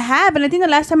her? I have, and I think the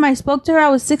last time I spoke to her, I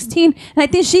was 16, and I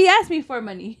think she asked me for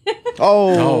money.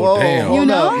 Oh, damn. hold You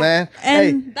know? up, man.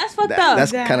 And that's fucked up.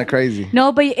 That's kind of crazy.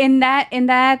 No, but in that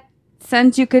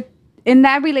sense, in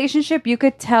that relationship, you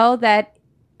could tell that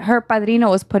her padrino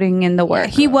was putting in the work.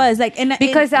 He was like, and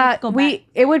Because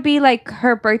it would be like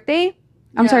her birthday.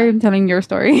 I'm sorry, I'm telling your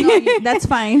story. that's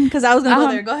fine, because I was gonna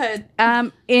go there. Go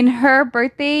ahead. In her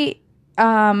birthday,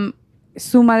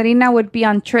 su madrina would be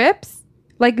on trips.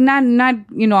 Like not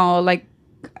like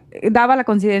daba la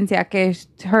coincidencia que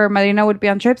her madrina would be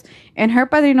on trips, and her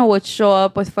padrino would show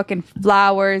up with fucking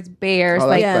flowers, bears, Oh,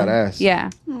 like that's badass. yeah.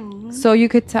 So you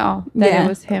could tell that Yeah. it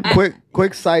was him.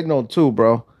 Quick side note too,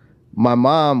 bro. My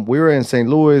mom, we were in St.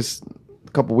 Louis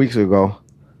a couple weeks ago,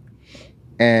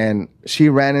 and she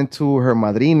ran into her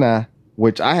madrina,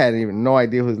 which I had even no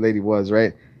idea who this lady was,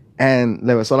 right? And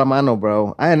le besó la mano,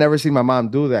 bro. I had never seen my mom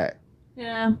do that.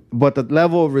 Yeah. But the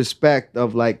level of respect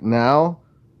of like now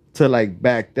to like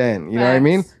back then, you know what I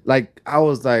mean? Facts. Like I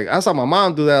was like, I saw my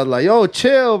mom do that. I was like, yo,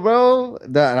 chill, bro.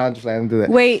 And I was just like, I didn't do that.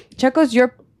 Wait, Checo's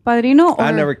your padrino? Or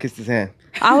I never kissed his hand.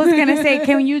 I was gonna say,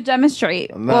 can you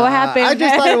demonstrate Nah, what happened? I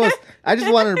just thought it was. I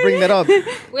just wanted to bring that up.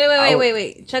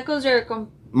 Wait. Checo's your.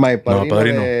 My padrino,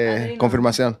 padrino. de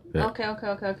confirmación. Yeah.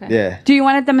 Okay. Yeah. Do you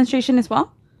want a demonstration as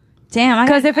well? Damn.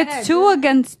 Because if it's 2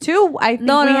 against 2, I think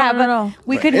No.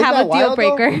 we could Isn't have that a deal wild,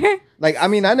 though? breaker. Like, I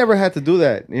mean, I never had to do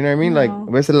that. You know what I mean? Like,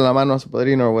 besarle la mano a su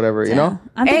padrino or whatever, you know?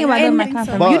 I'm thinking about doing my And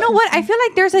confirmation. But- you know what? I feel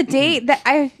like there's a date that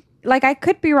I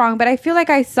could be wrong, but I feel like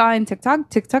I saw in TikTok.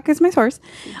 TikTok is my source.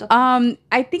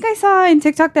 I think I saw in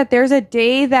TikTok that there's a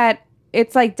day that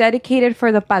it's like dedicated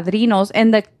for the padrinos,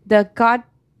 and the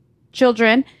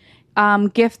godchildren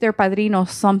gift their padrinos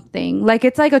something. Like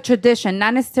it's like a tradition,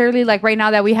 not necessarily like right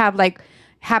now that we have like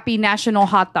Happy National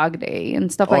Hot Dog Day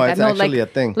and stuff like it's that. actually like,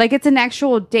 a thing. Like it's an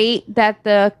actual date that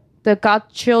the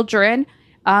godchildren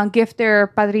gift their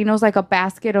padrinos like a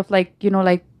basket of like,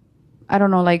 like, I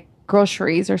don't know, like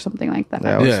groceries or something like that.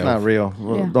 Yeah, Yeah. it's not real.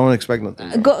 Well, Yeah. Don't expect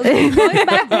nothing.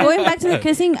 Going back to the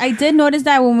kissing, I did notice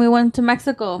that when we went to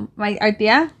Mexico, our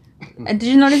tia. Did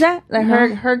you notice that? Like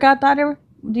her goddaughter.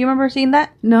 Do you remember seeing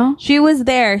that? No? She was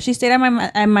there. She stayed at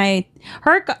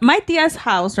my tia's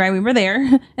house, right? We were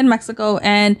there in Mexico,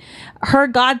 and her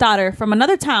goddaughter from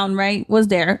another town, right, was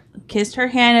there. Kissed her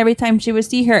hand every time she would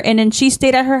see her, and then she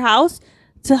stayed at her house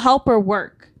to help her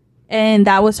work, and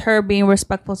that was her being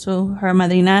respectful to her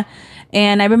madrina.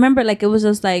 And I remember, like, it was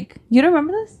just like, you don't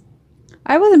remember this?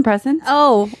 I wasn't present.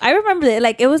 Oh, I remember it.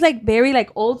 Like, it was like very like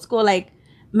old school, like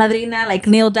madrina like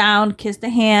kneel down, kiss the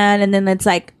hand, and then it's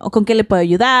like, oh, ¿con qué le puedo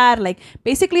ayudar? Like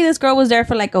basically this girl was there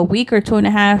for like a week or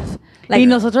 2.5. Like, y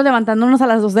nosotros levantándonos a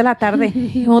las 2 de la tarde.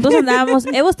 nosotros andábamos,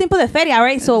 it was tiempo de feria,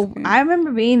 right? So I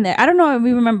remember being there. I don't know if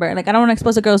we remember. Like I don't want to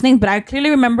expose the girl's name, but I clearly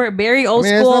remember very old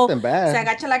It's school. nothing bad. Se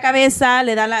agacha la cabeza,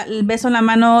 le da el beso en la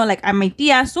mano, like a mi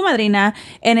tía, su madrina,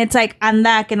 and it's like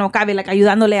anda que no cabe, like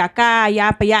ayudándole acá,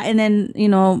 allá, para allá, and then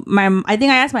I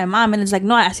think I asked my mom, and it's like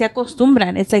no, así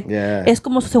acostumbran. It's like es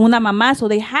como su segunda mamá, so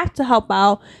they have to help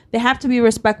out. They have to be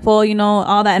respectful,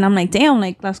 all that. And I'm like, damn,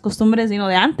 like las costumbres, de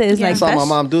antes. I Like saw my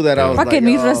mom do that. I was fucking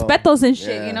like, mis respetos and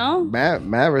shit,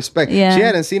 Mad respect. Yeah. She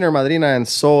hadn't seen her madrina in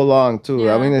so long, too.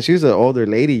 Yeah. I mean, she's an older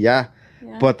lady, yeah.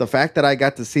 But the fact that I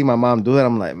got to see my mom do that,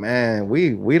 I'm like, man,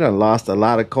 we done lost a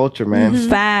lot of culture, man.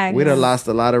 Facts. We done lost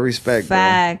a lot of respect.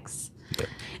 Facts.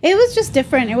 It was just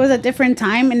different. It was a different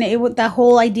time, and the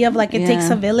whole idea of like it takes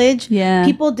a village. Yeah,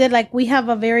 people did like we have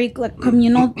a very like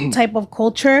communal type of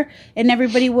culture, and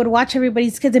everybody would watch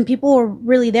everybody's kids, and people were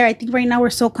really there. I think right now we're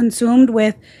so consumed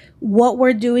with what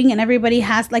we're doing, and everybody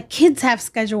has like kids have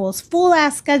schedules, full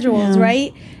ass schedules,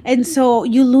 right? And so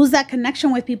you lose that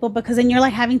connection with people because then you're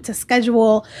like having to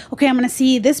schedule, okay, I'm gonna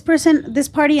see this person, this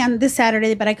party on this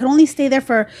Saturday, but I could only stay there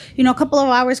for a couple of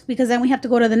hours because then we have to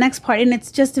go to the next party, and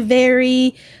it's just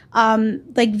very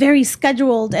like very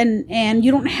scheduled, and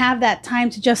you don't have that time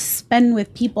to just spend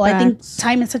with people. I think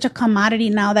time is such a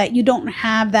commodity now that you don't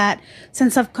have that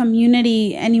sense of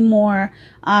community anymore.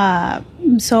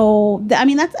 So I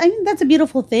mean that's a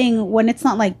beautiful thing when it's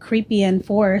not like creepy and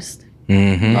forced.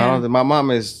 Mm-hmm. I don't think my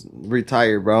mom is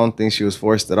retired, bro. I don't think she was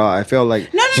forced at all. I feel like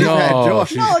She's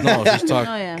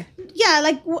talking. Yeah,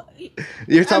 like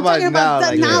you're talking about now,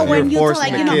 like now when you're you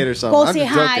forcing like a kid or something. go I'm say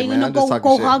just hi, joking, man. I'm just go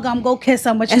talking shit. hug them, go kiss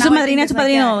them. Which Es now su I think madrina, is su like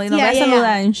padrino, that. ve a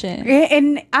saludar and shit.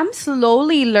 And I'm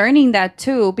slowly learning that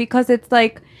too, because it's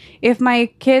like if my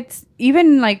kids,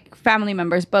 even like family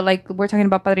members, but like we're talking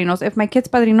about padrinos, if my kids'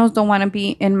 padrinos don't want to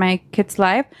be in my kid's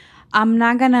life, I'm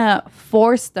not gonna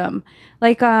force them.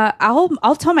 Like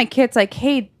I'll tell my kids like,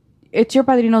 hey, it's your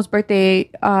padrino's birthday.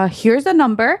 Here's the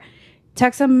number.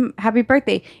 Text him happy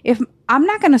birthday. If I'm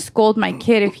not gonna scold my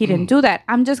kid if he didn't do that,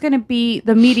 I'm just gonna be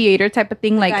the mediator type of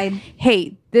thing. Like,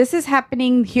 hey, this is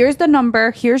happening. Here's the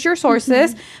number. Here's your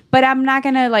sources. But I'm not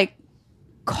gonna like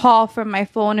call from my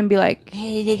phone and be like,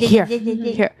 here.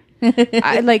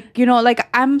 I like like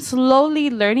I'm slowly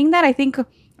learning that. I think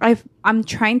I'm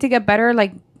trying to get better.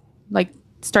 Like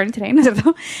starting today.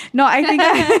 No, I think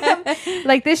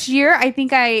like this year, I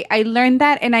think I learned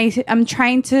that, and I'm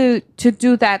trying to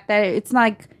do that. That it's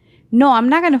like, no, I'm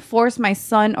not gonna force my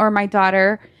son or my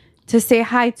daughter to say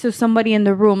hi to somebody in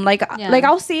the room. Like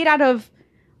I'll say it out of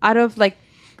like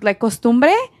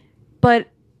costumbre, but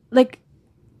like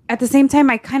at the same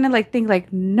time, I kind of like think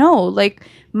like, no, like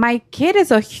my kid is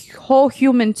a whole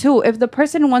human too. If the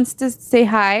person wants to say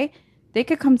hi, they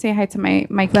could come say hi to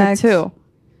my kid too.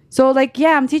 So, like,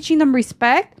 yeah, I'm teaching them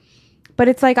respect, but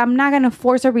it's like I'm not going to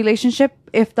force a relationship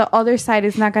if the other side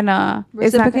is not going to...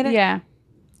 Reciprocate it? Yeah.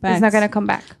 It's not going to come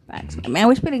back. Facts. Man,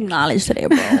 we should be acknowledged today,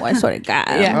 bro. I swear to God.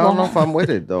 I don't know if I'm with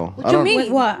it, though. What you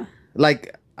mean? What?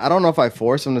 Like, I don't know if I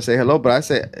force them to say hello, but I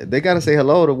say they got to say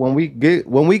hello to when we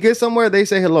get somewhere, they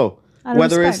say hello.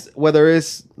 Whether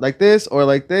it's like this,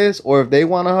 or if they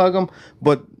want to hug them.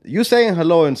 But you saying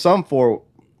hello in some form,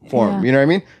 you know what I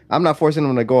mean? I'm not forcing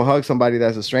them to go hug somebody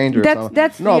that's a stranger.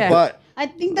 But I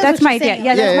think that's my idea.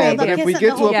 Yeah, that's my idea. But if we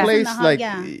get to a place like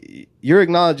you're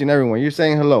acknowledging everyone, you're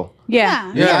saying hello.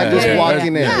 Yeah. You're not just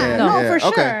walking in. No, for sure.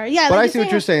 Okay. Yeah, but like I see what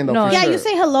you're saying though. Yeah, you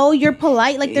say hello, you're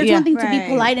polite. Like there's one thing to be Right.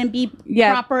 polite and be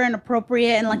proper and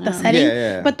appropriate and like the setting.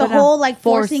 Yeah. But the whole like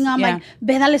forcing them, like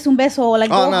ve dales un beso, or like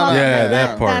go hug. Yeah,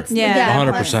 that part. That's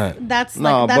 100%. That's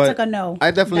No, like but a no.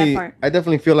 I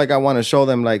definitely feel like I want to show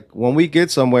them, like, when we get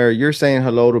somewhere, you're saying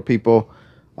hello to people.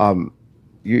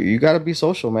 You got to be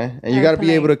social, man, and you got to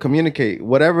be able to communicate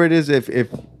whatever it is. If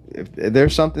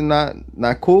there's something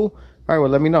not cool, all right, well,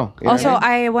 let me know. You know Also, what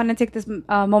I mean? I want to take this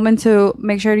moment to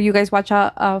make sure you guys watch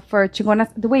out for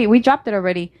Chingonas. Wait, we dropped it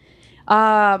already.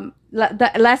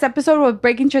 The last episode was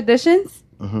Breaking Traditions.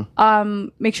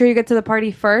 Make sure you get to the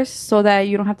party first so that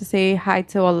you don't have to say hi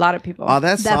to a lot of people. Oh,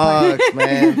 that sucks,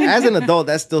 man. As an adult,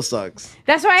 that still sucks.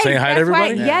 That's why. Saying hi to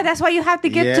everybody? That's why you have to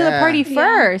get to the party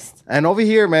first. And over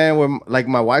here, man, with like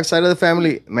my wife's side of the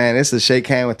family, man, it's a shake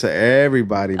hand to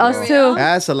everybody. Bro. Us too.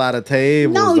 That's a lot of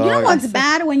tables. No, you know dog. what's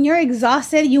bad? When you're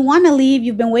exhausted, you want to leave.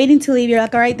 You've been waiting to leave. You're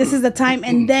like, all right, this is the time.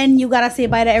 And then you got to say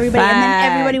bye to everybody. And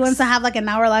then everybody wants to have like an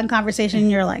hour-long conversation. And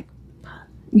you're like,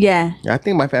 Yeah. I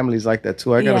think my family's like that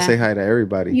too. I gotta Yeah. say hi to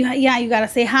everybody. You gotta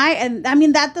say hi, and I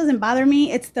mean that doesn't bother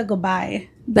me. It's the goodbye.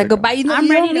 The goodbye. You, I'm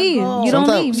you ready don't to leave. go. You don't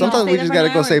leave. Sometimes You we stay just there gotta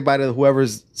for go an say hour. bye to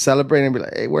whoever's celebrating and be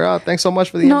like, hey, we're out. Thanks so much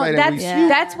for the No, invite. that's and we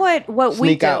that's what we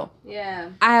sneak do. out.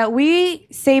 Yeah. We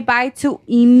say bye to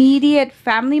immediate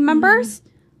family members,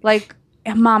 like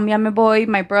mom, me boy,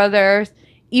 my brothers,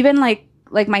 even like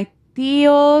my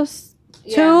tios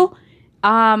too.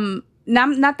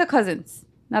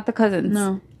 Not the cousins,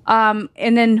 No.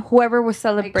 and then whoever was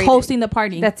celebrating. Hosting the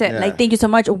party. That's it. Yeah. Like, thank you so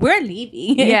much. We're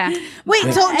leaving. Yeah, Wait,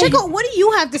 so Chico, what do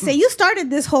you have to say? You started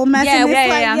this whole mess. Yeah, and it's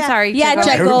yeah. I'm sorry. Yeah, Chico.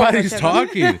 check. Everybody's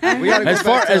talking. We gotta go as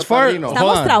far back to as the far padrino. hold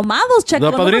Estamos on. traumados, Checo.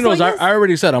 The ¿No padrinos, nos oyes? I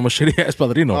already said I'm a shitty ass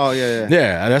padrino. Oh yeah, yeah.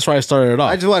 Yeah, that's why I started it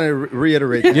off. I just want to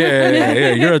reiterate.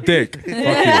 yeah. You're a dick. Fuck you.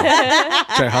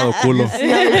 Chajado culo.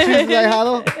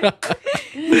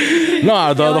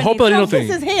 No, the whole padrino Kiss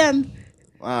his thing. hand.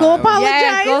 Go apologize.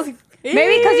 Yeah, go,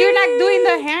 maybe because you're not doing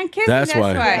the hand kiss. That's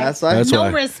why. That's why. That's No why.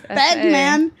 respect, That's it.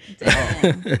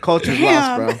 man. Culture's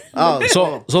Damn. lost, bro.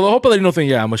 Oh, So the whole padrino thing,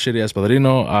 yeah, I'm a shitty ass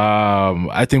padrino.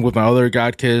 I think with my other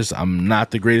god kids, I'm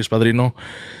not the greatest padrino.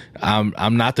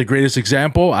 I'm not the greatest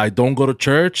example. I don't go to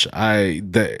church. I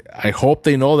hope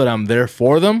they know that I'm there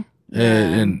for them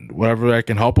and whatever I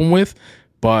can help them with.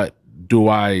 But do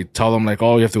I tell them like,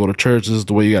 oh, you have to go to church? This is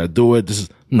the way you got to do it.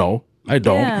 No, I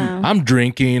don't. Yeah. I'm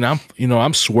drinking.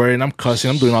 I'm swearing. I'm cussing.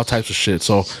 I'm doing all types of shit.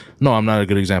 So no, I'm not a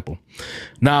good example.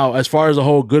 Now, as far as the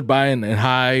whole goodbye and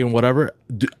hi and whatever,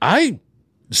 I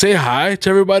say hi to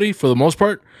everybody for the most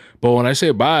part. But when I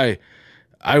say bye,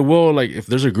 I will, like, if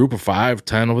there's a group of 5,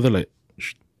 10 over there, like,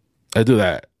 I do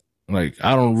that. Like,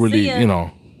 I don't really, See ya.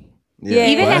 Yeah.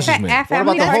 Even Well, at, that's just me. at What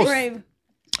about family the parties, host? Brave.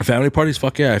 Family parties,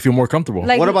 fuck yeah, I feel more comfortable.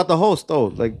 Like- what about the host though?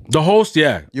 Like The host,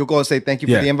 yeah. you'll go and say thank you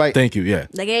Yeah. for the invite. Thank you, yeah.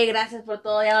 Like, hey, gracias por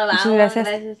todo. Ya nos Muchas vamos. gracias.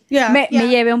 Gracias. Yeah. me yeah.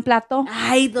 llevé un plato.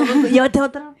 Ay, todo. Llévate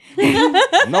otro.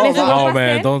 No, Oh,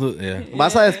 man, don't do, yeah.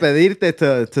 vas a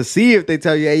despedirte to see if they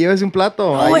tell you, hey, lleves un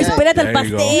plato. Oh, Ay, espérate There el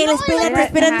you go. pastel. No, Espérate,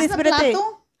 like, espérate, refuse a espérate.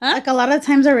 plato. Like a lot of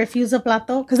times I refuse a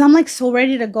plato because I'm like so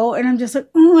ready to go and I'm just like,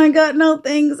 oh my god, no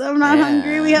thanks, I'm not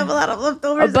hungry. We have a lot of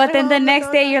leftovers. But then the Oh my next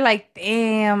God. day, you're like,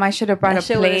 damn, I should have brought That a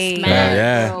shit would've plate. smacked.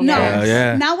 Yeah. No,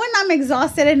 Yeah. now when I'm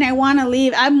exhausted and I want to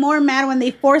leave, I'm more mad when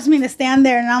they force me to stand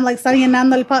there and I'm like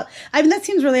llenando el pot. I mean, that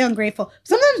seems really ungrateful.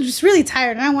 Sometimes I'm just really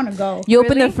tired and I want to go. You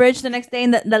open Really? the fridge the next day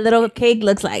and the little cake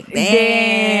looks like,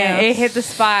 Damn, damn. it hit the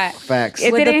spot. Facts.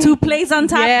 It With the didn't- 2 plates on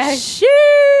top. Yeah. Shit.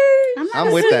 I'm not I'm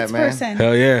a with sweets that, man. person.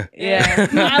 Hell yeah. Yeah.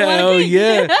 Hell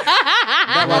yeah.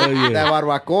 Hell yeah. That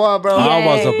barbacoa, bro. I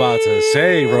was about to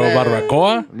say, bro,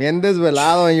 barbacoa. Bien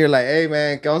desvelado and you're like, hey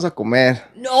man, ¿qué vamos a comer?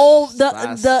 No, the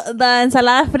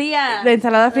ensalada fría. The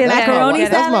ensalada fría. That's, Macaroni my,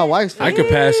 that's salad. my wife's I favorite.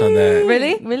 could pass on that.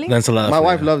 Really? Really? The ensalada My fría.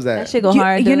 wife loves That that. shit go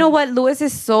hard. You know dude. what? Lewis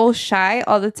is so shy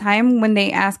all the time when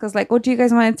they ask us, like, oh, do you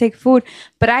guys want to take food?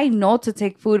 But I know to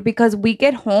take food because we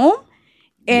get home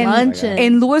and, Luncheon.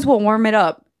 and Lewis will warm it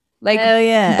up. Like, Hell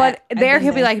yeah. But I've there been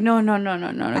he'll be there. like, no,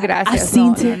 gracias. I've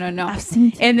seen it. No. I've seen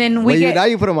it. And then Well, we now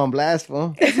get. you put him on blast,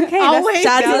 fool. Okay, I'll that's- wait.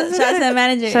 Shout out to the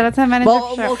manager. Shout out to the manager.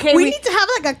 But, Sure. okay, We need to have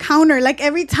like a counter, like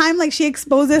every time like she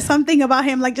exposes something about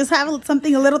him, like just have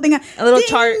something, a little thing, a little ding!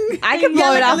 chart. I can blow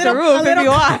Yeah, it like a off the little- roof a if little- you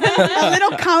want. a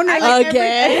little counter. Like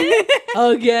Again?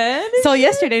 Again? So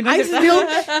yesterday, no,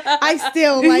 I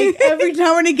still like every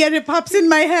now and again it pops in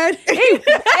my head.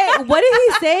 Hey, what did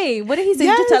he say? What did he say?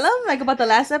 Did you tell him like about the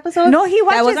last episode? No, he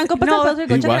watches. That wasn't Compas no, and Filter.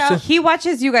 Go He check it watched out. it? he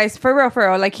watches you guys for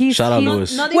real. Like he's Shout out he-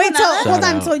 Lewis. No, Wait, so nada. hold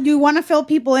on. out. So you want to fill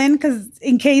people in because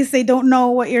in case they don't know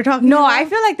what you're talking No, about? I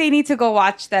feel like they need to go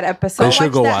watch that episode. They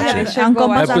should go watch that. it. They should go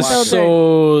watch Compas it.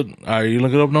 Episode. Are you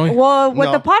looking it up, Noe? Well, with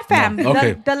No. the Pod Fam. No.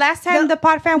 Okay. The last time the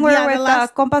Pod Fam were Yeah, the with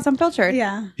last- Compas Unfiltered.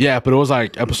 Yeah. Yeah, but it was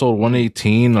like episode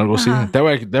 118. I'll go see. That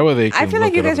way they can I feel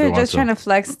like look you it up guys if are they just want trying to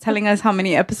flex, telling us how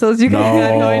many episodes you No, guys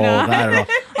are going I on. don't know.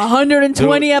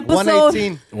 120 episodes.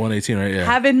 118. 118, right? Yeah.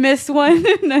 Haven't missed one.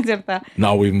 No, es cierto.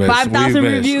 No, we missed. 5,000 we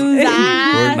missed. reviews. We're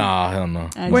Ah. nah, hell no.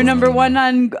 We're number one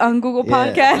on Google Yeah.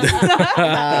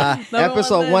 Podcasts.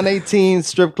 Episode 118,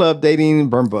 strip club dating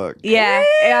burn bug. yeah.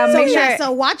 So Make yeah, sure.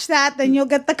 so watch that, then you'll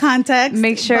get the context.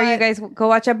 Make sure But- you guys go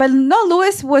watch it. But no,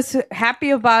 Lewis was happy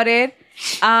about it.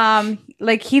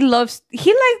 Like he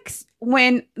likes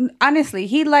when, honestly,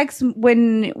 he likes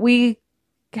when we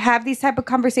have these type of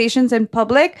conversations in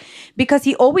public because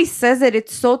he always says it.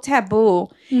 It's so taboo.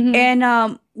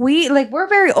 And we're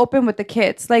very open with the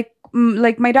kids. Like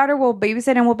my daughter will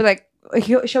babysit and we'll be like,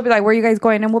 she'll be like, where are you guys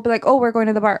going? And we'll be like, oh, we're going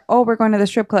to the bar. Oh, we're going to the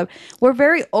strip club. We're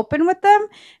very open with them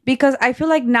because I feel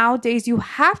like nowadays you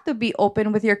have to be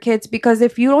open with your kids because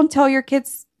if you don't tell your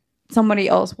kids, somebody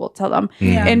else will tell them.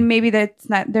 Yeah. And maybe they're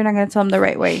not going to tell them the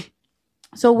right way.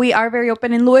 So we are very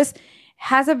open, and Luis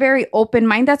has a very open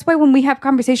mind. That's why when we have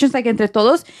conversations like entre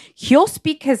todos, he'll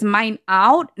speak his mind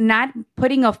out, not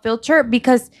putting a filter,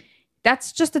 because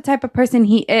that's just the type of person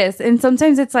he is. And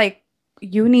sometimes it's like,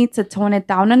 you need to tone it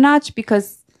down a notch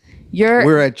because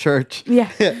we're at church.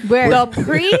 Yeah. The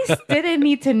priest didn't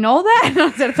need to know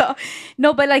that.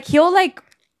 No, but like he'll like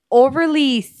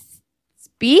overly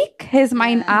speak his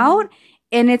mind out.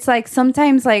 And it's like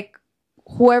sometimes like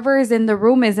whoever is in the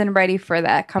room isn't ready for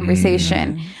that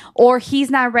conversation. Or he's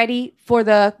not ready for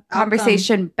the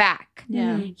conversation back.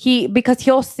 Yeah. Because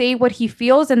he'll say what he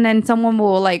feels and then someone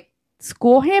will like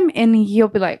school him and he'll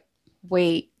be like,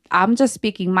 wait, I'm just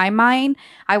speaking my mind.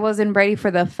 I wasn't ready for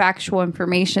the factual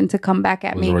information to come back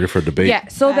at me. Wasn't ready for debate. Yeah.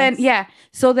 So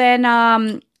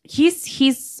then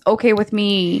he's okay with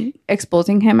me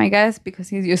exposing him, I guess, because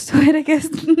he's used to it, I guess,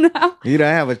 now. You don't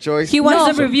have a choice. He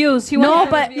wants the reviews.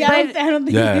 I don't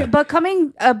think But coming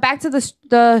back to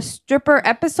the stripper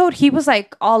episode, he was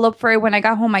like all up for it. When I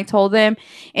got home, I told him,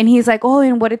 and he's like, oh,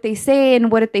 and what did they say?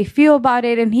 And what did they feel about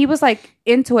it? And he was like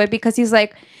into it because he's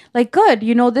like, good,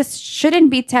 this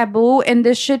shouldn't be taboo. And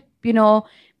this should,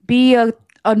 be a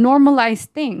normalized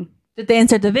thing. Did they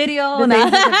insert the video? What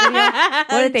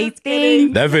did they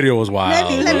think? That video was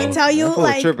wild. Let me tell you,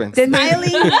 like, tripping.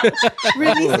 smiling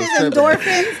releases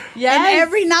endorphins. Yes. And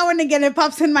every now and again it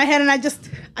pops in my head and I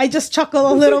just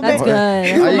chuckle a little That's bit.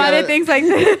 good. All you Mother gotta- things like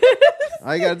that.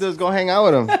 All you gotta do is go hang out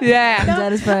with him. Yeah.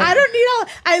 That is fun. I don't need all.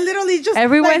 I literally just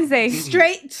Every like, Wednesday.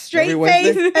 straight Every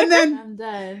face, Wednesday? and then I'm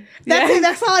done. that's it.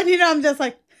 That's all I need. I'm just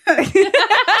like,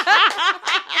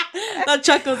 That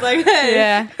chuckles like, hey.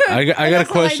 Yeah. I got a That's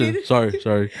all I question. needed.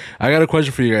 Sorry. I got a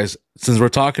question for you guys. Since we're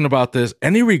talking about this,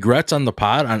 any regrets on the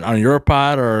pod, on your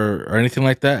pod, or anything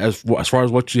like that, as far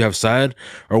as what you have said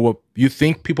or what you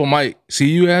think people might see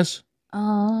you as?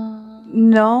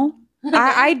 No,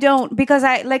 I don't, because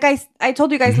I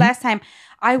told you guys last time,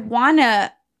 I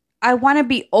wanna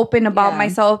be open about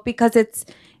myself because it's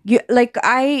like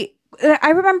I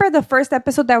remember the first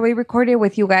episode that we recorded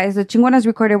with you guys, the Chingonas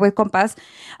recorded with compas.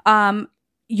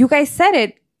 You guys said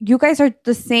it. You guys are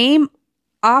the same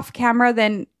off camera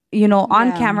than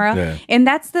on camera, Yeah. and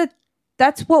that's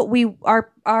what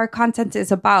our content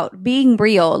is about, being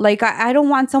real. Like I don't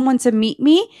want someone to meet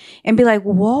me and be like,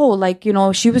 whoa, like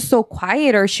she was so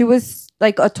quiet, or she was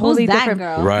like a totally that different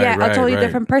girl? Right, a totally right.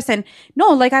 different person. No,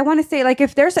 like I want to say, like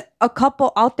if there's a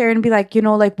couple out there and be like,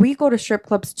 like we go to strip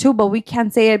clubs too, but we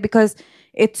can't say it because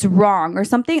it's wrong or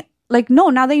something. Like, no,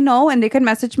 now they know, and they can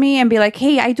message me and be like,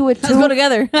 hey, I do it too. Let's go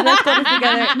together. Let's go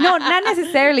together. No, not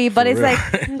necessarily, but it's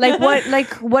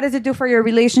what does it do for your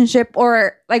relationship?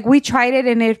 Or like we tried it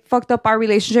and it fucked up our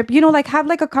relationship. Like have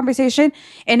like a conversation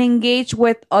and engage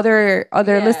with other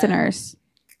listeners.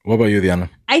 What about you, Diana?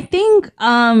 I think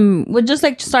with just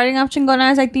like starting off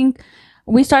Chingonas, I think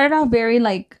we started off very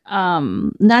like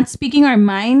not speaking our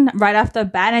mind right off the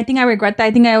bat. I think I regret that.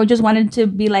 I think I just wanted to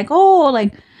be like, oh,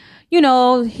 like,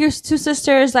 here's two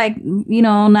sisters, like,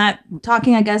 not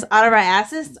talking, I guess, out of our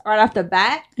asses right off the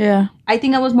bat. Yeah. I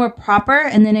think I was more proper.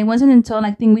 And then it wasn't until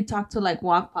I think we talked to like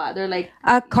Walkpod. They're like,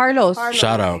 Carlos.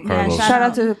 Shout out, Carlos. Shout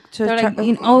out to they're like,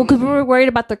 because we were worried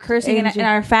about the cursing and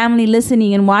our family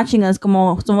listening and watching us,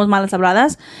 como somos malas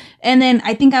habladas. And then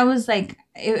I think I was like,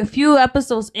 a few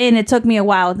episodes in, it took me a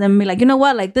while. Then be like, you know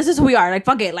what? Like, this is who we are. Like,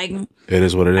 fuck it. Like, It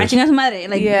is what it I is. chinga su madre.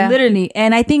 Like, literally.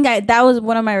 And I think that was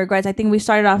one of my regrets. I think we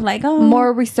started off like, oh,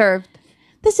 more reserved.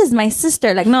 this is my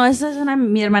sister. Like, no, esa es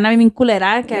mi hermana bien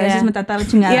culera que a veces me trata la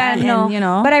chingada. Yeah, no.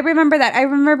 And, But I remember that. I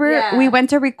remember we went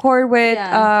to record with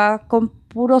con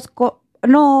puros con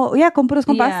puros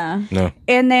compas. Yeah.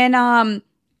 No.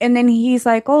 And then he's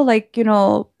like, oh, like,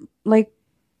 like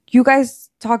you guys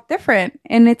talk different.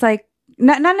 And it's like,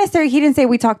 not necessarily, he didn't say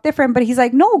we talk different, but he's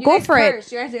like, no, go for it.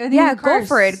 Yeah, go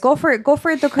for it. Go for it. Go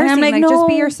for it. The cursing. And I'm like, like no, just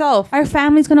be yourself. Our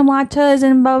family's gonna watch us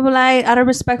and blah blah blah. Out of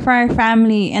respect for our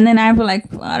family, and then I feel like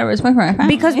out of respect for our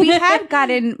family Because we had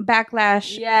gotten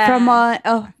backlash Yeah. from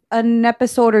an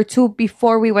episode or two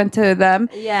before we went to them.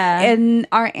 Yeah. And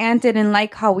our aunt didn't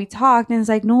like how we talked. And it's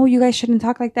like, no, you guys shouldn't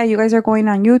talk like that. You guys are going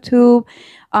on YouTube.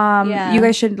 Yeah. You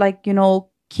guys should like,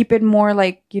 keep it more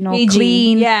like, PG.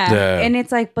 clean. Yeah. And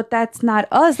it's like, but that's not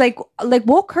us. Like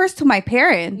we'll curse to my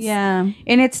parents. Yeah.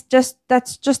 And that's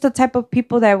just the type of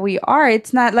people that we are.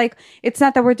 It's not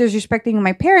that we're disrespecting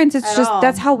my parents. It's At just, all.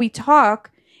 that's how we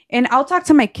talk. And I'll talk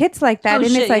to my kids like that. Oh,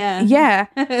 And shit, it's like, yeah.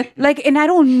 like, and I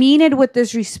don't mean it with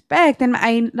disrespect. And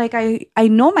I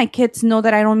know my kids know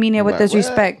that I don't mean it with Like,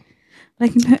 disrespect.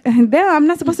 Like, damn, I'm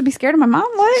not supposed to be scared of my mom.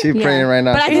 What? She's praying right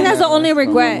now. But I think that's the only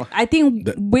regret. I think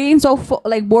being so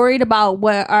worried about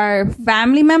what our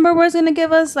family member was gonna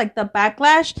give us, like the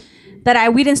backlash,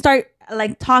 that we didn't start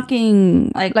like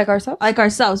talking Like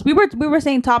ourselves? We were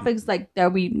saying topics like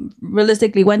that we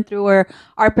realistically went through or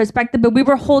our perspective, but we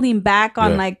were holding back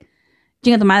on like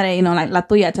chinga tu madre, you know, like la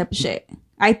tuya type of shit.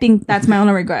 I think that's my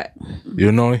only regret.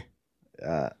 You know?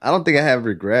 I don't think I have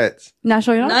regrets. Not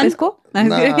sure, None? it's cool. Nah,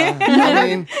 I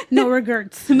mean, No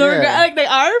regrets. No Yeah. regret, like they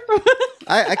are.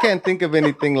 I can't think of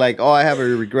anything like, oh, I have a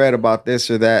regret about this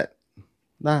or that.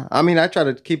 Nah, I mean, I try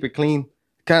to keep it clean.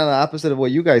 Kind of the opposite of what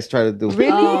you guys try to do.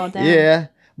 Really? Oh, damn. Yeah,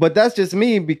 but that's just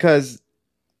me because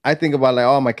I think about like,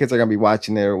 oh, my kids are gonna be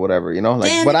watching it or whatever, you know.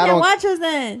 Like, Damn, but you I can't don't. watch us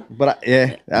then. But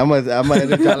I'm gonna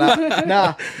edit y'all out.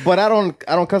 Nah, but I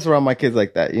don't cuss around my kids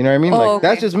like that. You know what I mean? Oh, Like okay.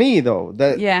 that's just me though.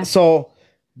 Yeah. So,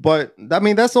 but I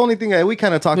mean, that's the only thing that we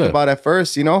kind of talked about at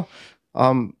first, you know.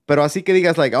 Pero así que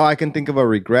digas like, oh, I can think of a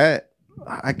regret.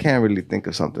 I can't really think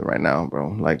of something right now, bro.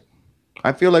 Like,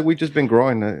 I feel like we've just been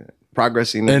growing,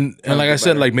 progressing, And like I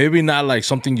said, like maybe not like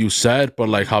something you said, but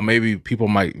like how maybe people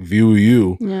might view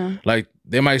you. Yeah. Like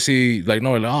they might see like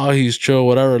Noe, like, oh, he's chill,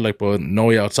 whatever. Like, but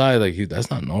Noe outside, like that's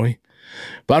not Noe.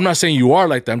 But I'm not saying you are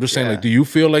like that. I'm just saying like, do you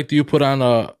feel like you put on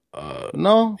a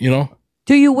no, you know?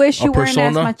 Do you wish you weren't as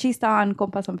persona? machista on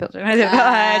Compas Unfiltered?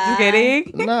 Just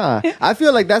kidding. nah. I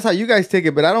feel like that's how you guys take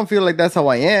it, but I don't feel like that's how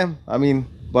I am. I mean,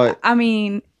 but I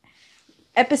mean,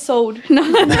 episode. nah,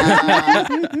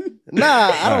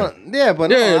 I don't. Yeah, but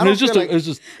no, Yeah, I and don't it's just feel like, it's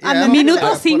just yeah, I don't feel Minuto like I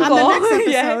put cinco. up- On the next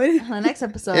episode. Yeah. On the next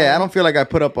episode. Yeah, I don't feel like I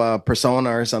put up a persona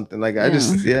or something. Like I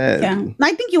just Yeah.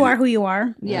 I think you are who you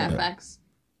are. Yeah, facts.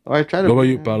 Or I try to. what about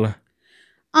you, Paula?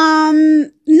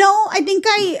 No, I think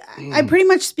I pretty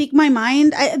much speak my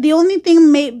mind. The only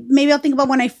thing maybe I'll think about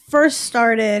when I first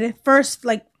started,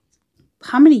 like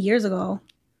how many years ago?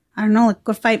 I don't know, like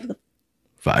good 5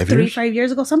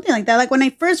 years ago, something like that. Like when I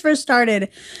first started,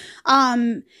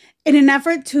 in an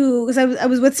effort to, because I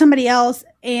was with somebody else,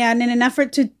 and in an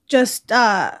effort to just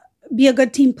be a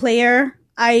good team player,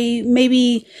 I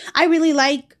really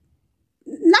like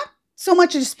not so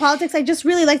much just politics. I just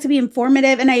really like to be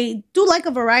informative, and I do like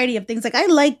a variety of things. Like I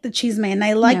like the cheese man,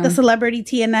 I like the celebrity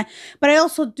tea, and but I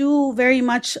also do very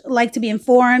much like to be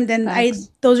informed, and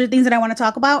those are things that I want to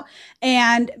talk about.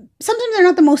 And sometimes they're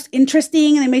not the most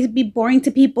interesting, and they may be boring to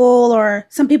people, or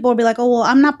some people will be like, "Oh, well,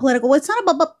 I'm not political." Well, it's not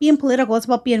about being political; it's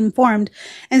about being informed.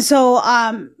 And so,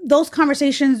 those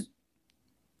conversations,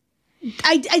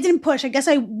 I didn't push. I guess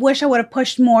I wish I would have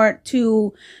pushed more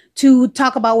to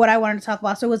talk about what I wanted to talk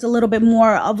about. So it was a little bit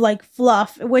more of like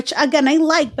fluff, which again, I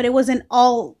like, but it wasn't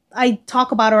all I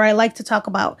talk about or I like to talk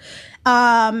about.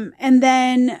 And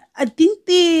then I think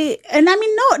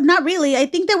no, not really. I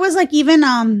think there was like even,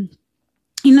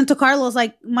 to Carlos,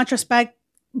 like much respect,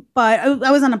 but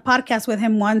I was on a podcast with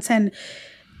him once, and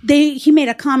he made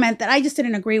a comment that I just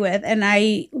didn't agree with. And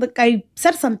I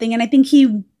said something, and I think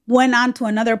he went on to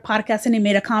another podcast and he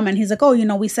made a comment. He's like, "Oh,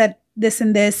 we said this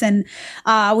and this, and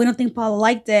we don't think Paula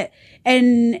liked it."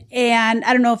 And I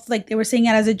don't know if like they were saying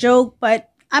it as a joke, but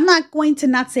I'm not going to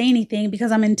not say anything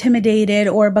because I'm intimidated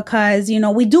or because,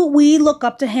 we look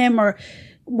up to him or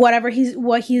whatever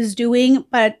what he's doing.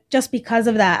 But just because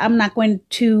of that, I'm not going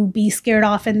to be scared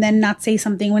off and then not say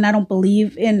something when I don't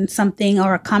believe in something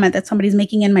or a comment that somebody's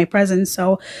making in my presence.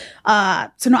 So no,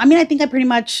 I mean, I think I pretty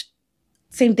much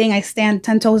same thing. I stand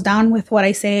 10 toes down with what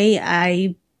I say.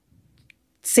 I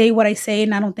say what I say,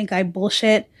 and I don't think I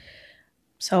bullshit.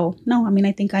 So no, I mean,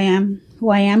 I think I am who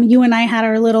I am. You and I had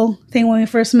our little thing when we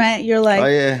first met. You're like, Oh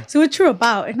yeah, "So what's true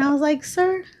about?" And I was like,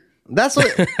 "Sir." that's what.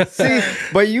 See,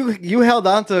 but you held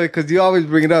on to it because you always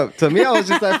bring it up. To me, I was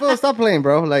just like, "Phil, stop playing,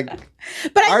 bro." Like,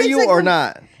 But are you like, or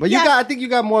not? But I think you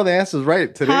got more of the answers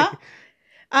right today. Huh?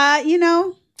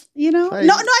 No,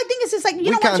 I think it's just like, We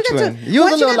once count you you get in. to, You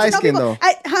was once a you little get to know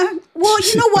light-skinned, people- well,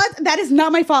 you know what? That is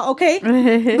not my fault, okay?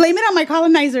 Blame it on my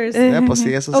colonizers. Yeah, pues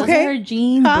sí, eso sí. Okay. Her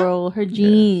genes, bro. Her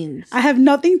genes. I have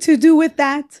nothing to do with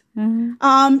that.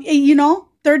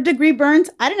 Third degree burns.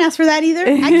 I didn't ask for that either.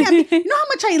 I can't be, you know how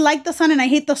much I like the sun and I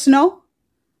hate the snow?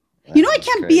 I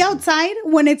can't be outside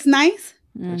when it's nice.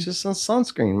 It's just some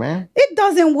sunscreen, man. It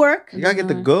doesn't work. You gotta get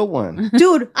the good one.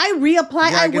 Dude, I reapply.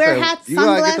 You I gotta wear get hats, You gotta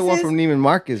sunglasses. get the one from Neiman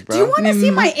Marcus, bro. Do you want to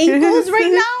see my ankles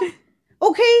right now?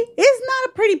 Okay, it's not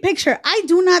a pretty picture. I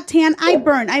do not tan. I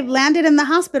burn. I've landed in the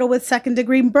hospital with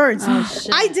 2nd-degree burns.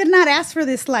 shit. I did not ask for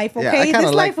this life, Yeah, I okay? kinda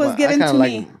This life was given to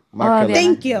me.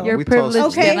 Thank you. You're We privileged,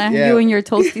 toast- Okay. Diana. Yeah. You and your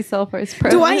toasty self are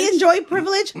privileged. Do I enjoy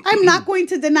privilege? I'm not going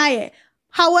to deny it.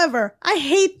 However, I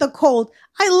hate the cold.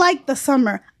 I like the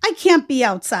summer. I can't be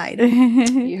outside.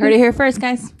 You heard it here first,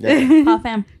 guys. Yeah. Paw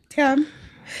fam. Tim?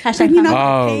 Hashtag You know,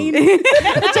 Oh. pain.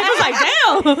 Checo's like,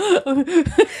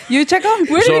 damn. You Checo?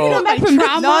 Where did So- we come back from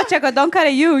trauma? No, Checo, don't cut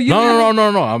it. You. No.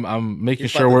 I'm making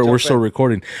sure about to we're jump still in.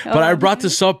 recording. But I brought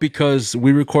this up because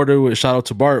we recorded with shout out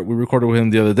to Bart. We recorded with him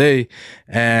the other day,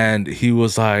 and he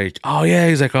was like, "Oh yeah,"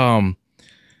 he's like,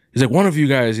 one of you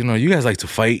guys, you guys like to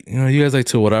fight, you guys like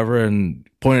to whatever," and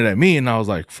pointed at me, and I was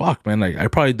like, "Fuck, man!" Like I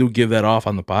probably do give that off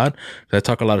on the pod because I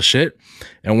talk a lot of shit.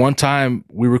 And one time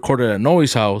we recorded at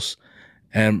Noe's house,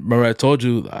 and remember I told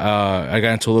you I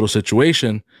got into a little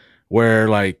situation where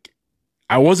like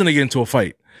I wasn't gonna get into a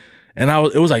fight. And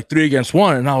it was like 3 against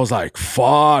 1. And I was like,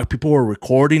 fuck, people were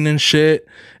recording and shit.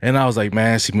 And I was like,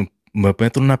 man, si me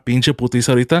meto una pinche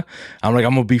putiza ahorita, I'm like,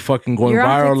 I'm gonna be fucking going You're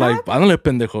on viral. Like, TikTok? ándale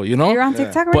pendejo, You're on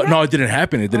TikTok right But now? no, it didn't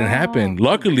happen. It didn't happen.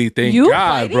 Luckily, thank You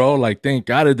God, fighting? bro. Like, thank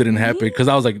God it didn't happen. Because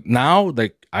I was like, now,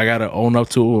 like, I gotta own up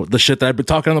to the shit that I've been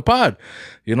talking on the pod.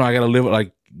 I gotta live it,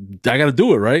 like, I gotta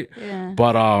do it, right? Yeah.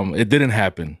 But it didn't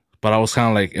happen. But I was kind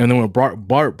of like, and then when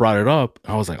Bart brought it up,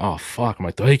 I was like, oh fuck, I'm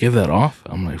like, do I give that off?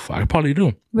 I'm like, fuck, I probably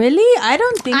do. Really? I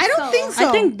don't think so.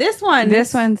 I think this one.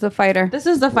 This one's the fighter. This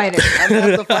is the fighter. I'm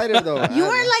not the fighter though. You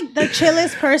are like the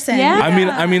chillest person. Yeah.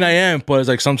 I mean, I am, but it's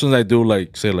like sometimes I do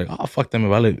like say like, oh fuck them,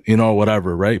 vale,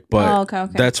 whatever, right? But Oh, okay.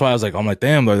 that's why I was like, I'm like,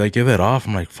 damn, do I give that off?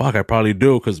 I'm like, fuck, I probably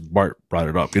do because Bart brought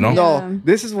it up, No,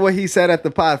 this is what he said at the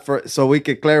pod so we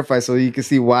could clarify, so you can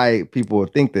see why people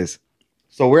would think this.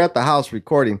 So we're at the house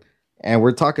recording, and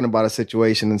we're talking about a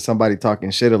situation and somebody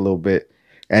talking shit a little bit,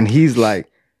 and he's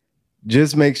like,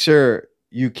 just make sure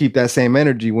you keep that same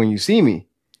energy when you see me.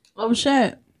 Oh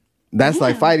shit. That's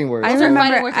like fighting words. I Those are remember.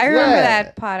 fighting words. I remember Yeah.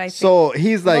 that pod. I think. So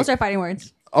he's like, Those are fighting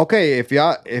words. okay, if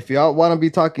y'all want to be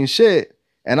talking shit,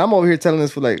 and I'm over here telling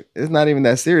this for like, it's not even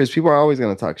that serious. People are always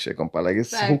gonna talk shit, compa. Like,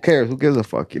 it's who Facts. cares? Who gives a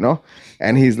fuck,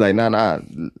 And he's like, nah,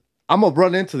 I'm gonna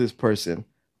run into this person,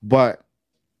 but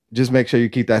just make sure you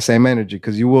keep that same energy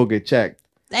because you will get checked.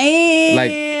 Damn.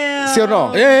 Like, see or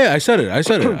no? Yeah, I said it.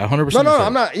 100%. No,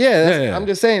 I'm not. Yeah. I'm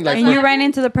just saying, like, and you ran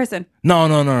into the person.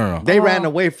 No. they ran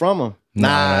away from him.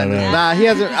 Nah, he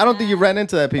hasn't. I don't think you ran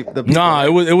into that people. The people. Nah,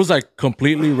 it was like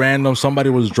completely random. Somebody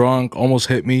was drunk, almost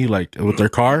hit me like with their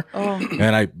car,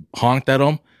 and I honked at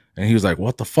him, and he was like,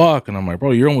 "What the fuck?" And I'm like,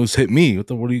 "Bro, you almost hit me. What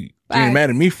are you getting mad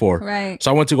at me for?" Right.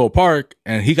 So I went to go park,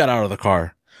 and he got out of the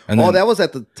car. And Oh, then, that was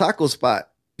at the taco spot.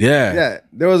 yeah. Yeah,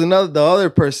 there was the other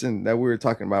person that we were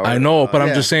talking about. I know, but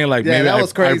I'm just saying, like, maybe that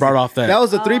was crazy. I brought off that. That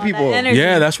was the three people. energy.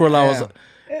 Yeah, that's where I was.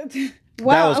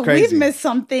 Wow, was crazy. we've missed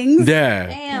some things. Yeah.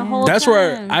 Damn, whole That's time.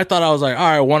 where I thought I was like,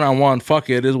 all right, 1-on-1,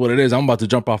 fuck it, it is what it is. I'm about to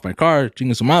jump off my car,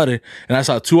 chingue su madre. And I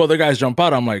saw 2 other guys jump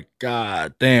out. I'm like,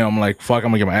 God damn. I'm like, fuck,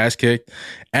 I'm gonna get my ass kicked.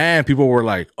 And people were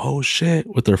like, oh shit,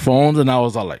 with their phones. And I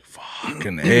was all like,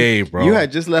 fucking A, bro. You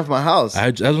had just left my house.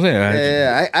 that's what I'm saying.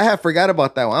 Yeah, I had forgot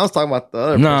about that one. I was talking about the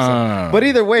other person. No. But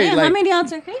either way, Damn, how like, many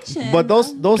altercations? but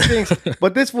those things.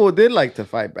 But this fool did like to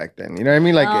fight back then. You know what I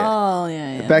mean? Like Oh,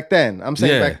 yeah. back then. I'm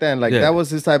saying Yeah, back then. Like yeah. that was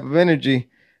his type of energy.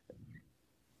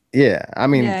 Yeah, I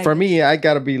mean, Yeah, I for get me, I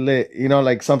gotta be lit.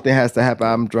 Like something has to happen.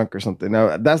 I'm drunk or something.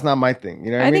 No, that's not my thing.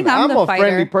 You know what I I mean? think I'm the a fighter.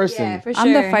 friendly person. Yeah, for sure.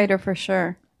 I'm the fighter for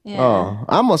sure. Yeah. Oh,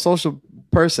 I'm a social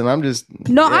person. I'm just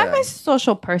No, yeah. I'm a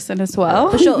social person as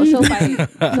well. She'll fight.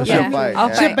 Yeah. fight. I'll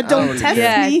Yeah. fight. But don't I test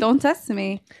Yeah, me. don't test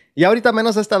me. Y ahorita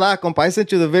menos esta la, compa. I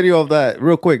sent you the video of that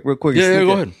real quick. Yeah, Sneak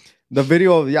go it. ahead. The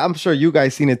video of, I'm sure you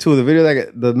guys seen it too. The video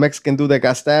that the Mexican dude that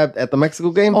got stabbed at the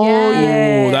Mexico game. Oh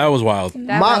yeah, Ooh, that was wild.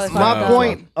 That my was my fucked up.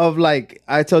 point of like,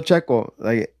 I tell Checo,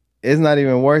 like, it's not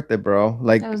even worth it, bro.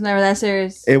 Like, That was never that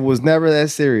serious. it was never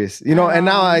that serious, And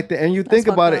now and you think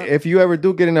fucked about up. it. If you ever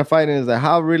do get in a fight, and it's like,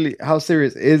 how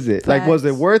serious is it? Like, was it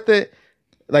Facts. worth it?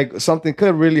 Like, something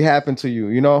could really happen to you,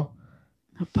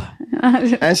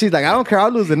 And she's like, I don't care.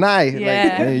 I'll lose an eye.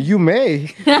 Yeah. Like, you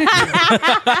may.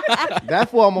 That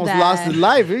fool almost lost his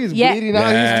life. He's Yeah. bleeding out.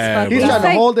 Yeah, He's bro. trying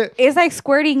to hold it. It's like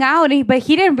squirting out, but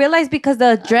he didn't realize because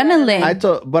the adrenaline. I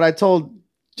told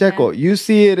Checo, you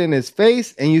see it in his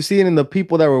face, and you see it in the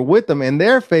people that were with him, in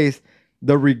their face,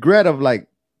 the regret of like,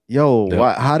 yo,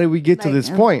 Yeah. how did we get to Like, this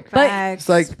point? Facts, it's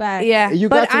like- facts. yeah, You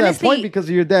but got to honestly, that point because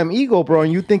of your damn ego, bro,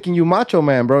 and you thinking you macho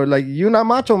man, bro. Like, you're not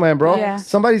macho man, bro. Yeah.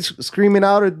 Somebody's screaming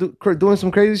out or doing some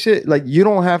crazy shit. Like, you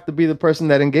don't have to be the person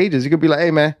that engages. You could be like,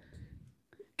 hey, man,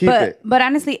 keep it. But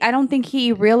honestly, I don't think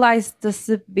he realized the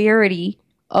severity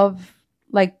of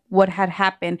like what had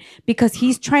happened because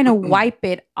he's trying to wipe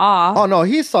it off. Oh, no,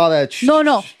 he saw that.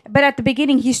 No. But at the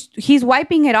beginning, he's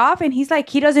wiping it off, and he's like,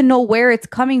 he doesn't know where it's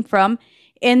coming from,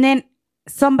 and then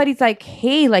somebody's like,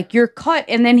 hey, like, you're cut,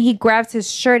 and then he grabs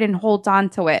his shirt and holds on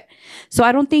to it. So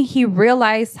I don't think he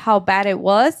realized how bad it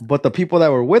was. But the people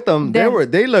that were with him, they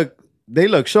they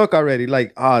look shook already. Like,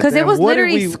 because it was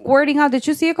literally squirting out. Did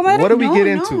you see it, comadre? What did we No, get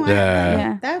no, into?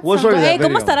 Yeah. That's We'll show you that Hey,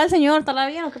 ¿cómo video. estará el señor? ¿Estará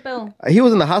bien o qué pedo? He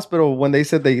was in the hospital when they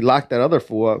said they locked that other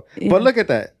fool up. But look at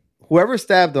that. Whoever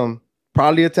stabbed him,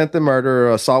 probably attempted murder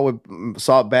or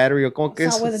assault battery or con que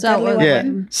Assault with a Assault deadly with- yeah,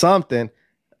 weapon. something.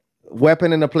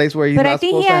 Weapon in a place where he's But not I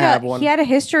think supposed he to have had one. he had a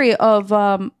history of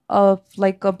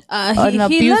like an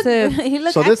abusive. He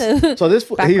looked So active. this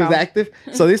fool, he was background. active.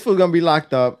 So this fool's gonna be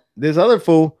locked up. This other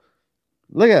fool,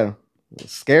 look at him,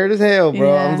 scared as hell,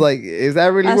 bro. I Yeah. was like, is that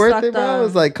really That's worth fucked it, bro? up.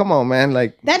 It's like, come on, man.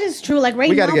 Like, That is true. Like right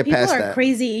We gotta now, get people past are that.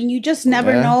 crazy, and you just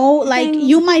never Yeah. know. Like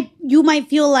you might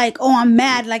feel like, oh, I'm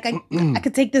mad. Like I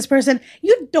could take this person.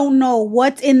 You don't know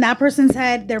what's in that person's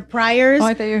head, their priors, Oh,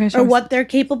 I thought you were gonna show or us. what they're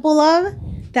capable of.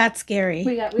 That's scary.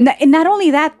 And not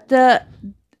only that,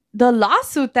 the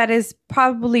lawsuit that is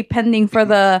probably pending for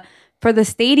the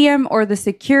stadium or the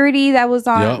security that was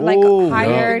on Yeah. like ooh,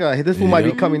 hired. yeah. This fool might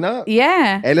be coming up.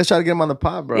 Yeah. Hey, let's try to get him on the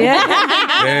pod, bro. Yeah.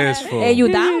 Yes, fool. Hey,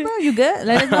 you down, bro? You good?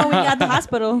 Let us know when you at the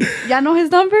hospital. Y'all know his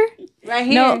number? Right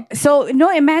here. No. So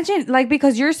imagine like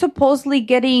because you're supposedly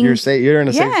getting You're safe. You're in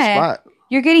a safe spot.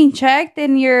 you're getting checked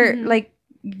and you're like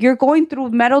you're going through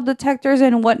metal detectors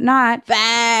and whatnot.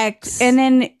 Facts. And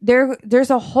then there's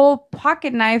a whole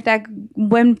pocket knife that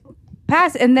went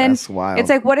past, and then That's wild. it's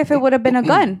like, what if it would have been a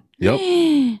gun?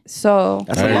 Yep. So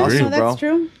That's I a agree. lawsuit, So bro. that's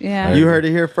true. yeah, You heard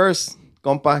it here first.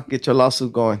 Compa, get your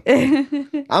lawsuit going.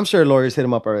 I'm sure lawyers hit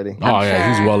him up already. Oh yeah,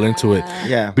 he's well into it.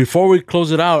 Yeah. Before we close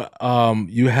it out,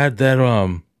 you had that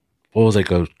what was it,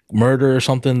 like a murder or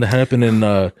something that happened in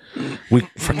I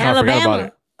forgot about Alabama.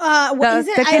 it. What is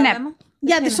it? the kidnap.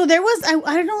 Yeah, so there was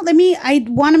I don't know. I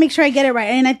want to make sure I get it right,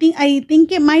 and I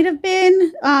think it might have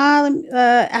been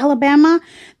Alabama.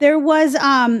 There was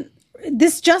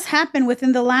this just happened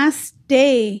within the last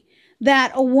day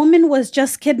that a woman was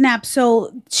just kidnapped.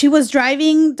 So she was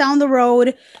driving down the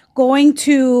road, going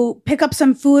to pick up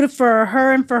some food for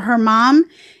her and for her mom.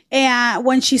 And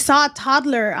when she saw a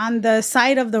toddler on the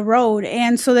side of the road,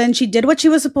 and so then she did what she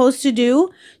was supposed to do.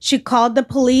 She called the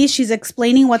police. She's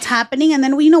explaining what's happening, and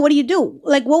then what do you do?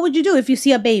 Like, what would you do if you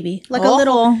see a baby, like a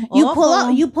little? You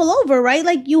pull over, right?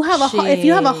 Like you have if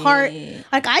you have a heart.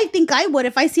 Like I think I would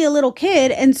if I see a little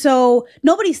kid, and so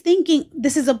nobody's thinking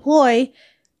this is a ploy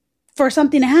for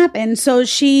something to happen. So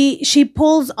she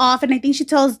pulls off, and I think she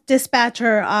tells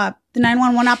dispatcher, the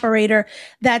 911 operator,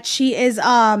 that she is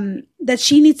that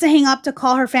she needs to hang up to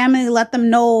call her family, let them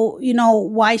know,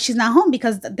 why she's not home,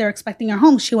 because they're expecting her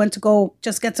home. She went to go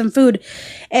just get some food.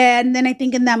 And then I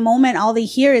think in that moment, all they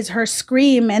hear is her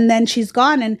scream, and then she's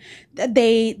gone. And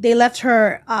they left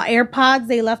her AirPods,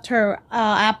 they left her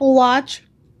Apple Watch.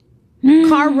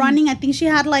 Car running. I think she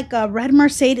had like a red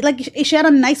Mercedes. Like she had a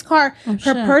nice car.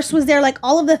 Her purse was there. Like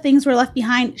all of the things were left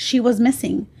behind. She was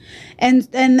missing, and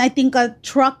I think a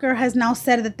trucker has now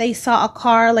said that they saw a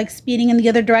car like speeding in the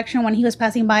other direction when he was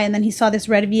passing by, and then he saw this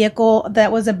red vehicle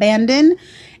that was abandoned.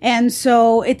 And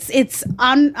so it's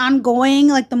ongoing.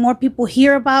 Like the more people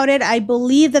hear about it, I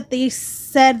believe that they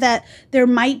said that there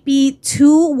might be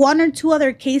one or two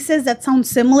other cases that sound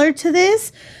similar to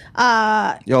this.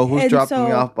 Yo, who's and dropping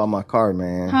me off by my car,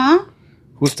 man? Huh?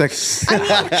 Who's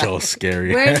texting? So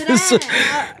scary. Where is it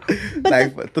at? But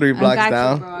like 3 blocks got you,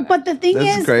 down? bro. But the thing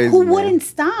That's is, crazy, who man. wouldn't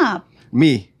stop?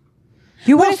 Me.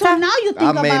 You Well, would so now you think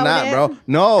I about may not, it. bro.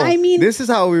 No. I mean- this is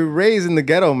how we were raised in the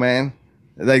ghetto, man.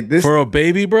 Like this For a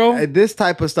baby, bro? this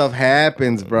type of stuff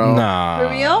happens, bro. Nah. For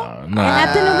real? Nah. It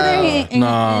happened over there in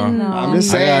I'm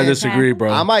just I gotta saying. disagree,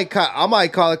 bro. I might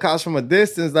call the cops from a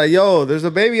distance, like, yo, there's a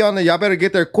baby on there. Y'all better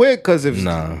get there quick, cause if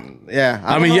Nah. yeah,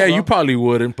 I don't mean, know, yeah, bro. you probably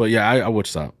wouldn't, but yeah, I would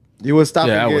stop. You would stop.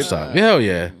 Yeah, I and would get stop. Hell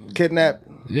yeah. Kidnapped.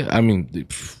 Yeah, I mean,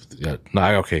 yeah,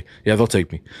 nah, okay. Yeah, they'll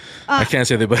take me. I can't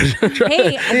say they better.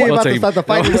 Hey, He about to start the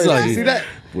fight. No, it's like, See that?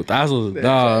 With assholes,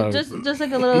 nah. just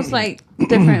like a little like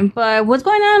different. But what's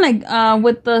going on like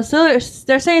with the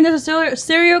they're saying there's a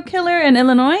serial killer in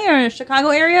Illinois or Chicago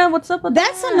area. What's up with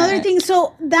That's that? another thing.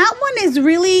 So that one is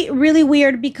really, really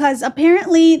weird because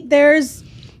apparently there's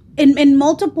in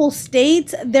multiple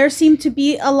states there seem to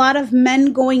be a lot of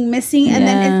men going missing, and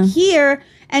then here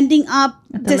ending up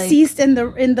the deceased in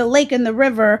the lake, in the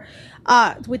river.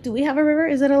 Wait, do we have a river?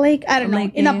 Is it a lake? I don't know.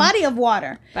 lake, In a yeah. body of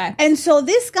water. Facts. And so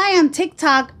this guy on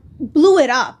TikTok blew it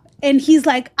up. And he's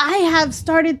like, I have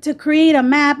started to create a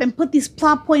map and put these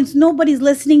plot points. Nobody's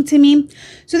listening to me.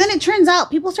 So then it turns out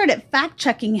people started fact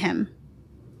checking him.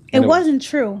 It wasn't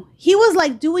true. He was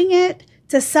like doing it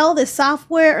to sell this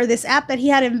software or this app that he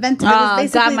had invented. It was Oh,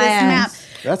 basically got my this map. ass.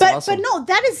 That's but awesome. but no,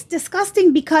 that is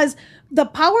disgusting because the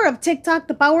power of TikTok,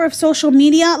 the power of social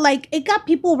media, like it got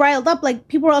people riled up. Like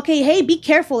people were okay, hey, be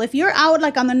careful. If you're out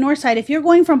like on the north side, if you're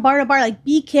going from bar to bar, like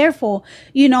be careful.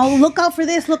 You know, look out for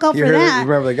this, look out You for heard, that.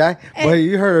 remember the guy? Well,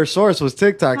 you heard her source was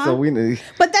TikTok, so we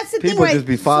But that's the thing, people right? just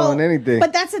be following anything.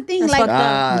 But that's the thing, That's like fucked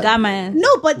up. Got my ass.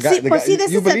 no, but Got- see, the but guy- see,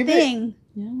 this you is the believe it? thing.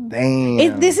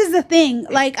 Damn. This is the thing.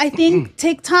 Like I think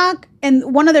TikTok,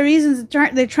 and one of the reasons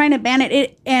they're trying to ban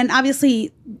it, and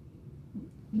obviously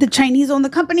the Chinese own the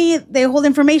company. They hold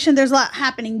information. There's a lot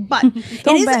happening, but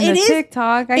Don't ban the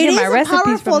TikTok. I it get my is a recipes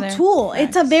powerful from there. tool.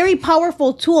 It's a very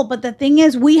powerful tool. But the thing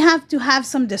is, we have to have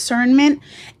some discernment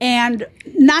and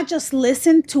not just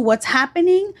listen to what's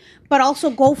happening, but also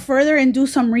go further and do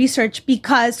some research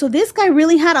because so this guy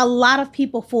really had a lot of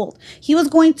people fooled. He was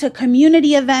going to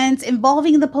community events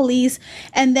involving the police,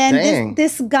 and then Dang.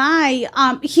 this guy,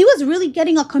 he was really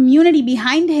getting a community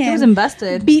behind him. He was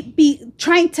invested. Be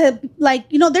trying to, like,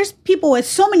 you know, there's people with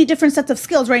so many different sets of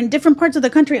skills, right, in different parts of the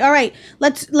country. All right,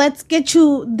 let's get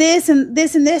you this and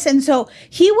this and this, and so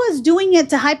he was doing it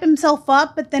to hype himself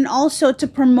up, but then also to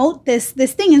promote this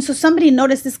thing. And so somebody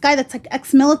noticed this guy that's like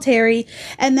ex-military,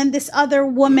 and then this other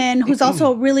woman who's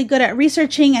also really good at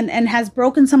researching and has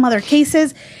broken some other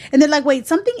cases, and they're like, wait,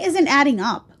 something isn't adding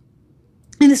up.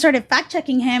 And they started fact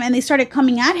checking him, and they started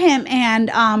coming at him,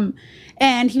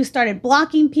 and he started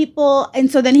blocking people.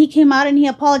 And so then he came out and he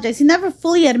apologized. He never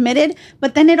fully admitted,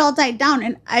 but then it all died down.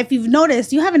 And if you've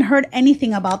noticed, you haven't heard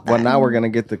anything about that. Well, now we're gonna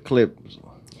get the clip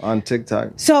on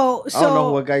TikTok. So I don't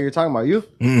know what guy you're talking about.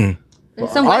 You?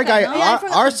 Some Our white guy, guy,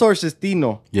 no? our source is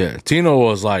Tino. Yeah, Tino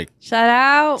was like, Shout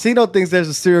out. Tino thinks there's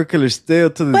a serial killer still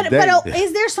to this day. But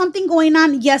is there something going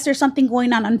on? Yes, there's something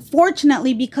going on.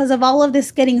 Unfortunately, because of all of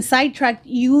this getting sidetracked,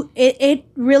 it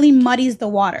really muddies the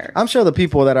water. I'm sure the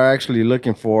people that are actually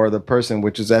looking for the person,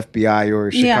 which is FBI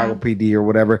or Chicago PD or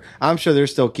whatever, I'm sure they're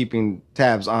still keeping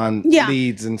tabs on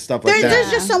leads and stuff like that.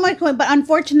 There's just so much going. But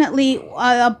unfortunately,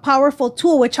 a powerful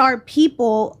tool, which are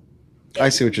people, I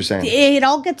see what you're saying. it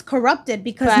all gets corrupted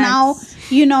because Facts. now,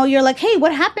 you know, you're like, hey,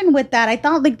 what happened with that? I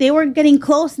thought like they were getting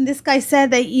close, and this guy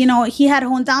said that, you know, he had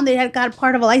honed down, they had got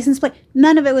part of a license plate.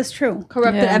 None of it was true.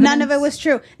 Corrupted Yeah. evidence. None of it was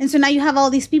true. And so now you have all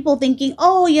these people thinking,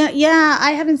 oh, yeah,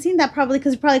 I haven't seen that probably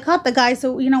because we probably caught the guy.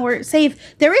 So, you know, we're safe.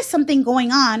 There is something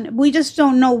going on. We just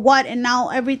don't know what. And now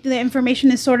the information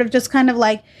is sort of just kind of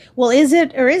like, well, is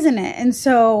it or isn't it? And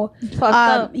so, Fucked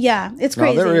up. yeah, it's No,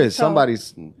 crazy. there is. So-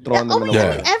 Somebody's throwing them in the I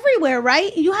water. mean, everywhere,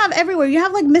 right? You have everywhere. You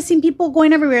have like missing people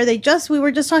going everywhere. We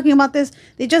were just talking about this.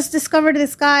 They just discovered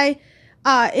this guy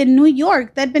in New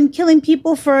York that had been killing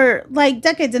people for like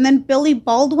decades. And then Billy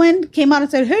Baldwin came out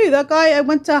and said, hey, that guy, I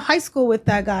went to high school with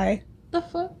that guy. The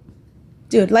fuck?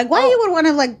 Dude, like, why you would want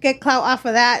to like get clout off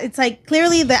of that? It's like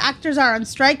clearly the actors are on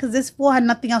strike because this fool had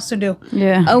nothing else to do.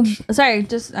 Yeah. Oh, sorry.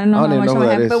 Just I don't know I don't how even much know time who I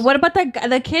that have. is. But what about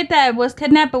the kid that was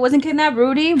kidnapped but wasn't kidnapped?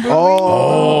 Rudy.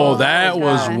 oh, that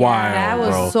was God. wild, That was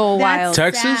bro. so wild.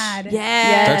 Texas? sad.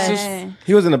 Yeah. Texas?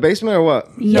 He was in the basement or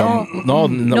what? No, well,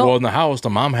 in the house, the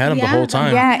mom had him the Yeah. whole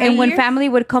time. Yeah, and when Years? family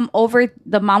would come over,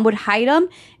 the mom would hide them.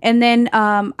 And then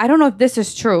I don't know if this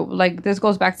is true. Like this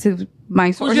goes back to my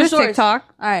Who's sources, your source? TikTok.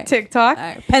 All right. TikTok. All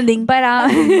right. Pending. But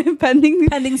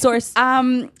pending source.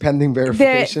 Pending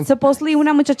verification. supposedly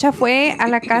una muchacha fue a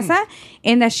la casa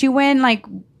and that she went like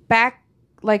back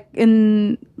like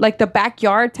in like the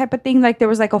backyard type of thing, like there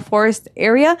was like a forest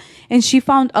area, and she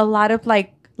found a lot of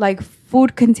like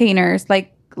food containers,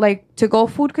 like to go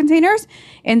food containers,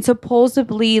 and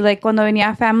supposedly like cuando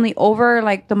venía family over,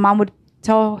 like the mom would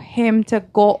tell him to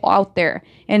go out there,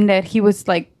 and that he was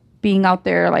like being out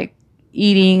there like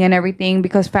eating and everything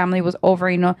because family was over,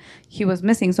 you know, he was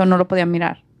missing, so no lo podían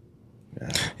mirar.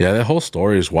 Yeah, that whole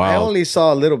story is I wild. only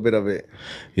saw a little bit of it.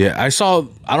 Yeah, I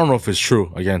don't know if it's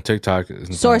true. Again, TikTok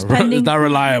is Source not, pending. it's not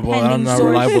reliable. I'm Pending not a source.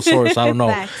 reliable source. I don't know.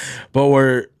 Facts. But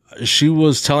where she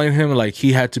was telling him like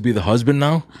he had to be the husband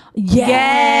now. Yeah.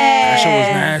 That shit was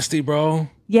nasty, bro.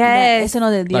 Yes. Eso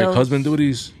no de Dios. Like husband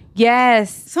duties.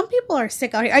 Yes. Some people are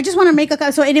sick out here. I just want to make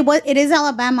so it is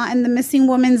Alabama, and the missing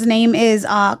woman's name is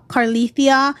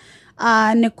Carlethia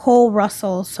Nicole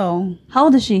Russell. So How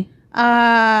old is she?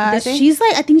 They say? she's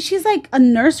like, I think she's like a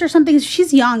nurse or something.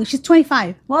 She's young. She's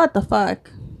 25. What the fuck?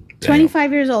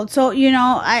 25 years old. So, you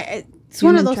know, it's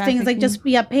one of Human those things like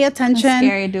trafficking. just pay attention. That's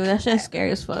scary, dude. That shit's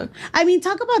scary as fuck. I mean,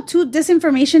 talk about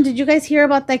disinformation. Did you guys hear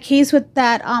about that case with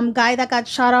that guy that got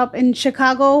shot up in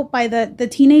Chicago by the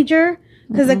teenager?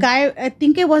 Because the guy, I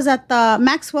think it was at the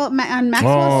Maxwell Street.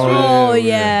 Oh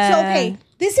yeah. So okay,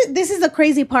 this is the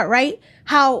crazy part, right?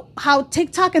 How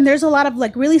TikTok, and there's a lot of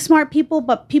like really smart people,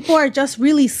 but people are just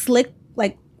really slick,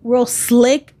 like real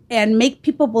slick and make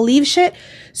people believe shit.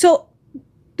 So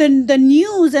the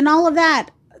news and all of that,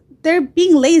 they're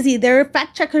being lazy. Their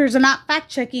fact checkers are not fact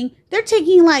checking. They're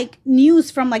taking like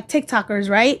news from like TikTokers,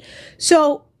 right?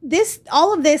 So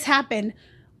all of this happened.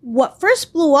 What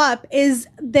first blew up is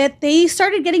that they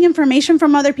started getting information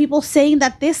from other people saying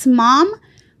that this mom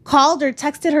called or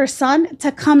texted her son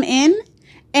to come in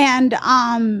and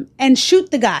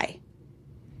shoot the guy.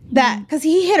 That because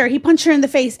he hit her, he punched her in the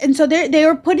face, and so they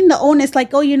were putting the onus like,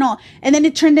 oh, and then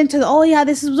it turned into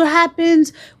this is what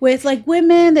happens with like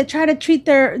women that try to treat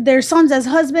their sons as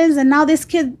husbands, and now this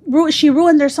kid she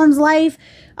ruined their son's life,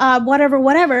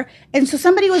 whatever. And so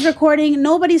somebody was recording,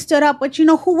 nobody stood up, but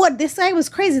who would? This guy was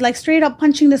crazy, like straight up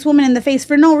punching this woman in the face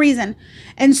for no reason.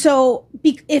 And so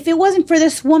if it wasn't for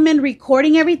this woman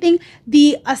recording everything,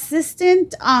 the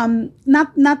assistant,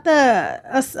 not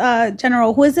the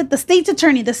general, who is it? The state's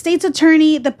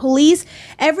attorney, the police,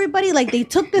 everybody, like they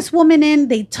took this woman in,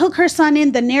 they took her son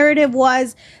in. The narrative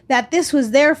was that this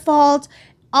was their fault.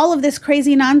 All of this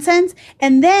crazy nonsense.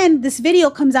 And then this video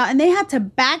comes out and they had to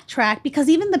backtrack because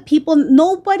even the people,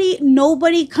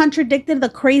 nobody contradicted the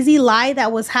crazy lie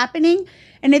that was happening.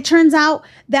 And it turns out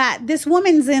that this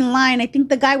woman's in line. I think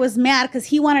the guy was mad because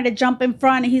he wanted to jump in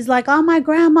front. And he's like, oh, my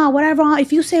grandma, whatever.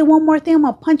 If you say one more thing, I'm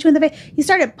going to punch you in the face. He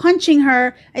started punching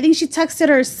her. I think she texted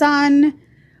her son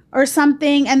or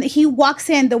something. And he walks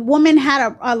in. The woman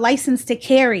had a license to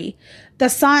carry. The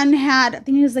son had, I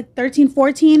think he was like 13,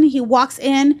 14. He walks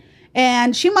in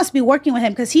and she must be working with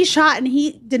him because he shot and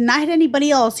he did not hit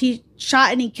anybody else. He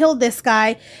shot and he killed this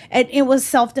guy, and it was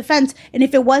self-defense. And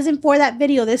if it wasn't for that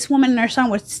video, this woman and her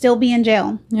son would still be in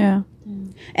jail. Yeah.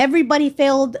 Everybody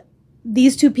failed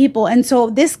these two people. And so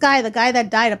this guy, the guy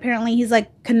that died, apparently he's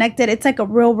like connected. It's like a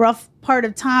real rough part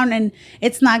of town and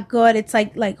it's not good. It's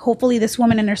like hopefully this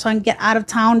woman and her son get out of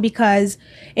town because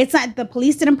it's not, the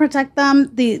police didn't protect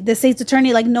them. The state's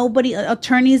attorney, like nobody,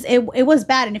 attorneys, it was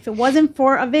bad. And if it wasn't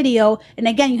for a video, and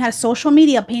again, you had social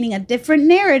media painting a different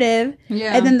narrative,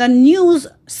 and then the news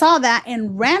saw that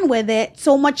and ran with it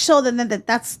so much so that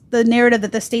that's the narrative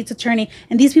that the state's attorney,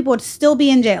 and these people would still be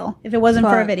in jail if it wasn't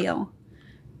for a video.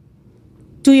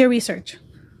 Do your research.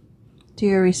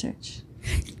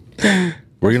 We're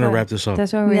going to wrap this up.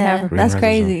 That's what we have. That's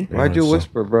crazy. Why'd you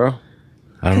whisper, bro? I don't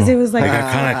know. Because it was like, I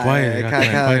got kind of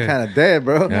quiet. Kind of dead,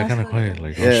 bro. Yeah, kind of quiet.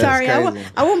 Like, Yeah. sorry,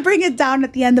 I won't bring it down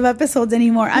at the end of episodes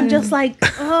anymore. I'm just like,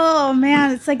 oh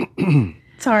man, it's like,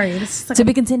 sorry. This is like To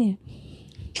be continued.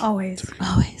 always.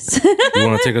 You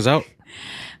want to take us out?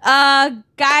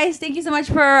 Guys, thank you so much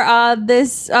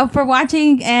for for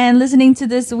watching and listening to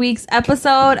this week's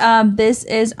episode. This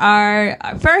is our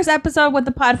first episode with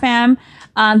the Pod Fam.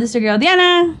 This is your girl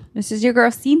Diana. This is your girl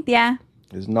Cynthia.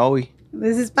 It's Noe.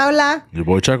 This is Paula. Your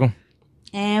boy Chaco.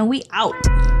 And we out.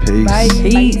 Peace.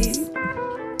 Peace.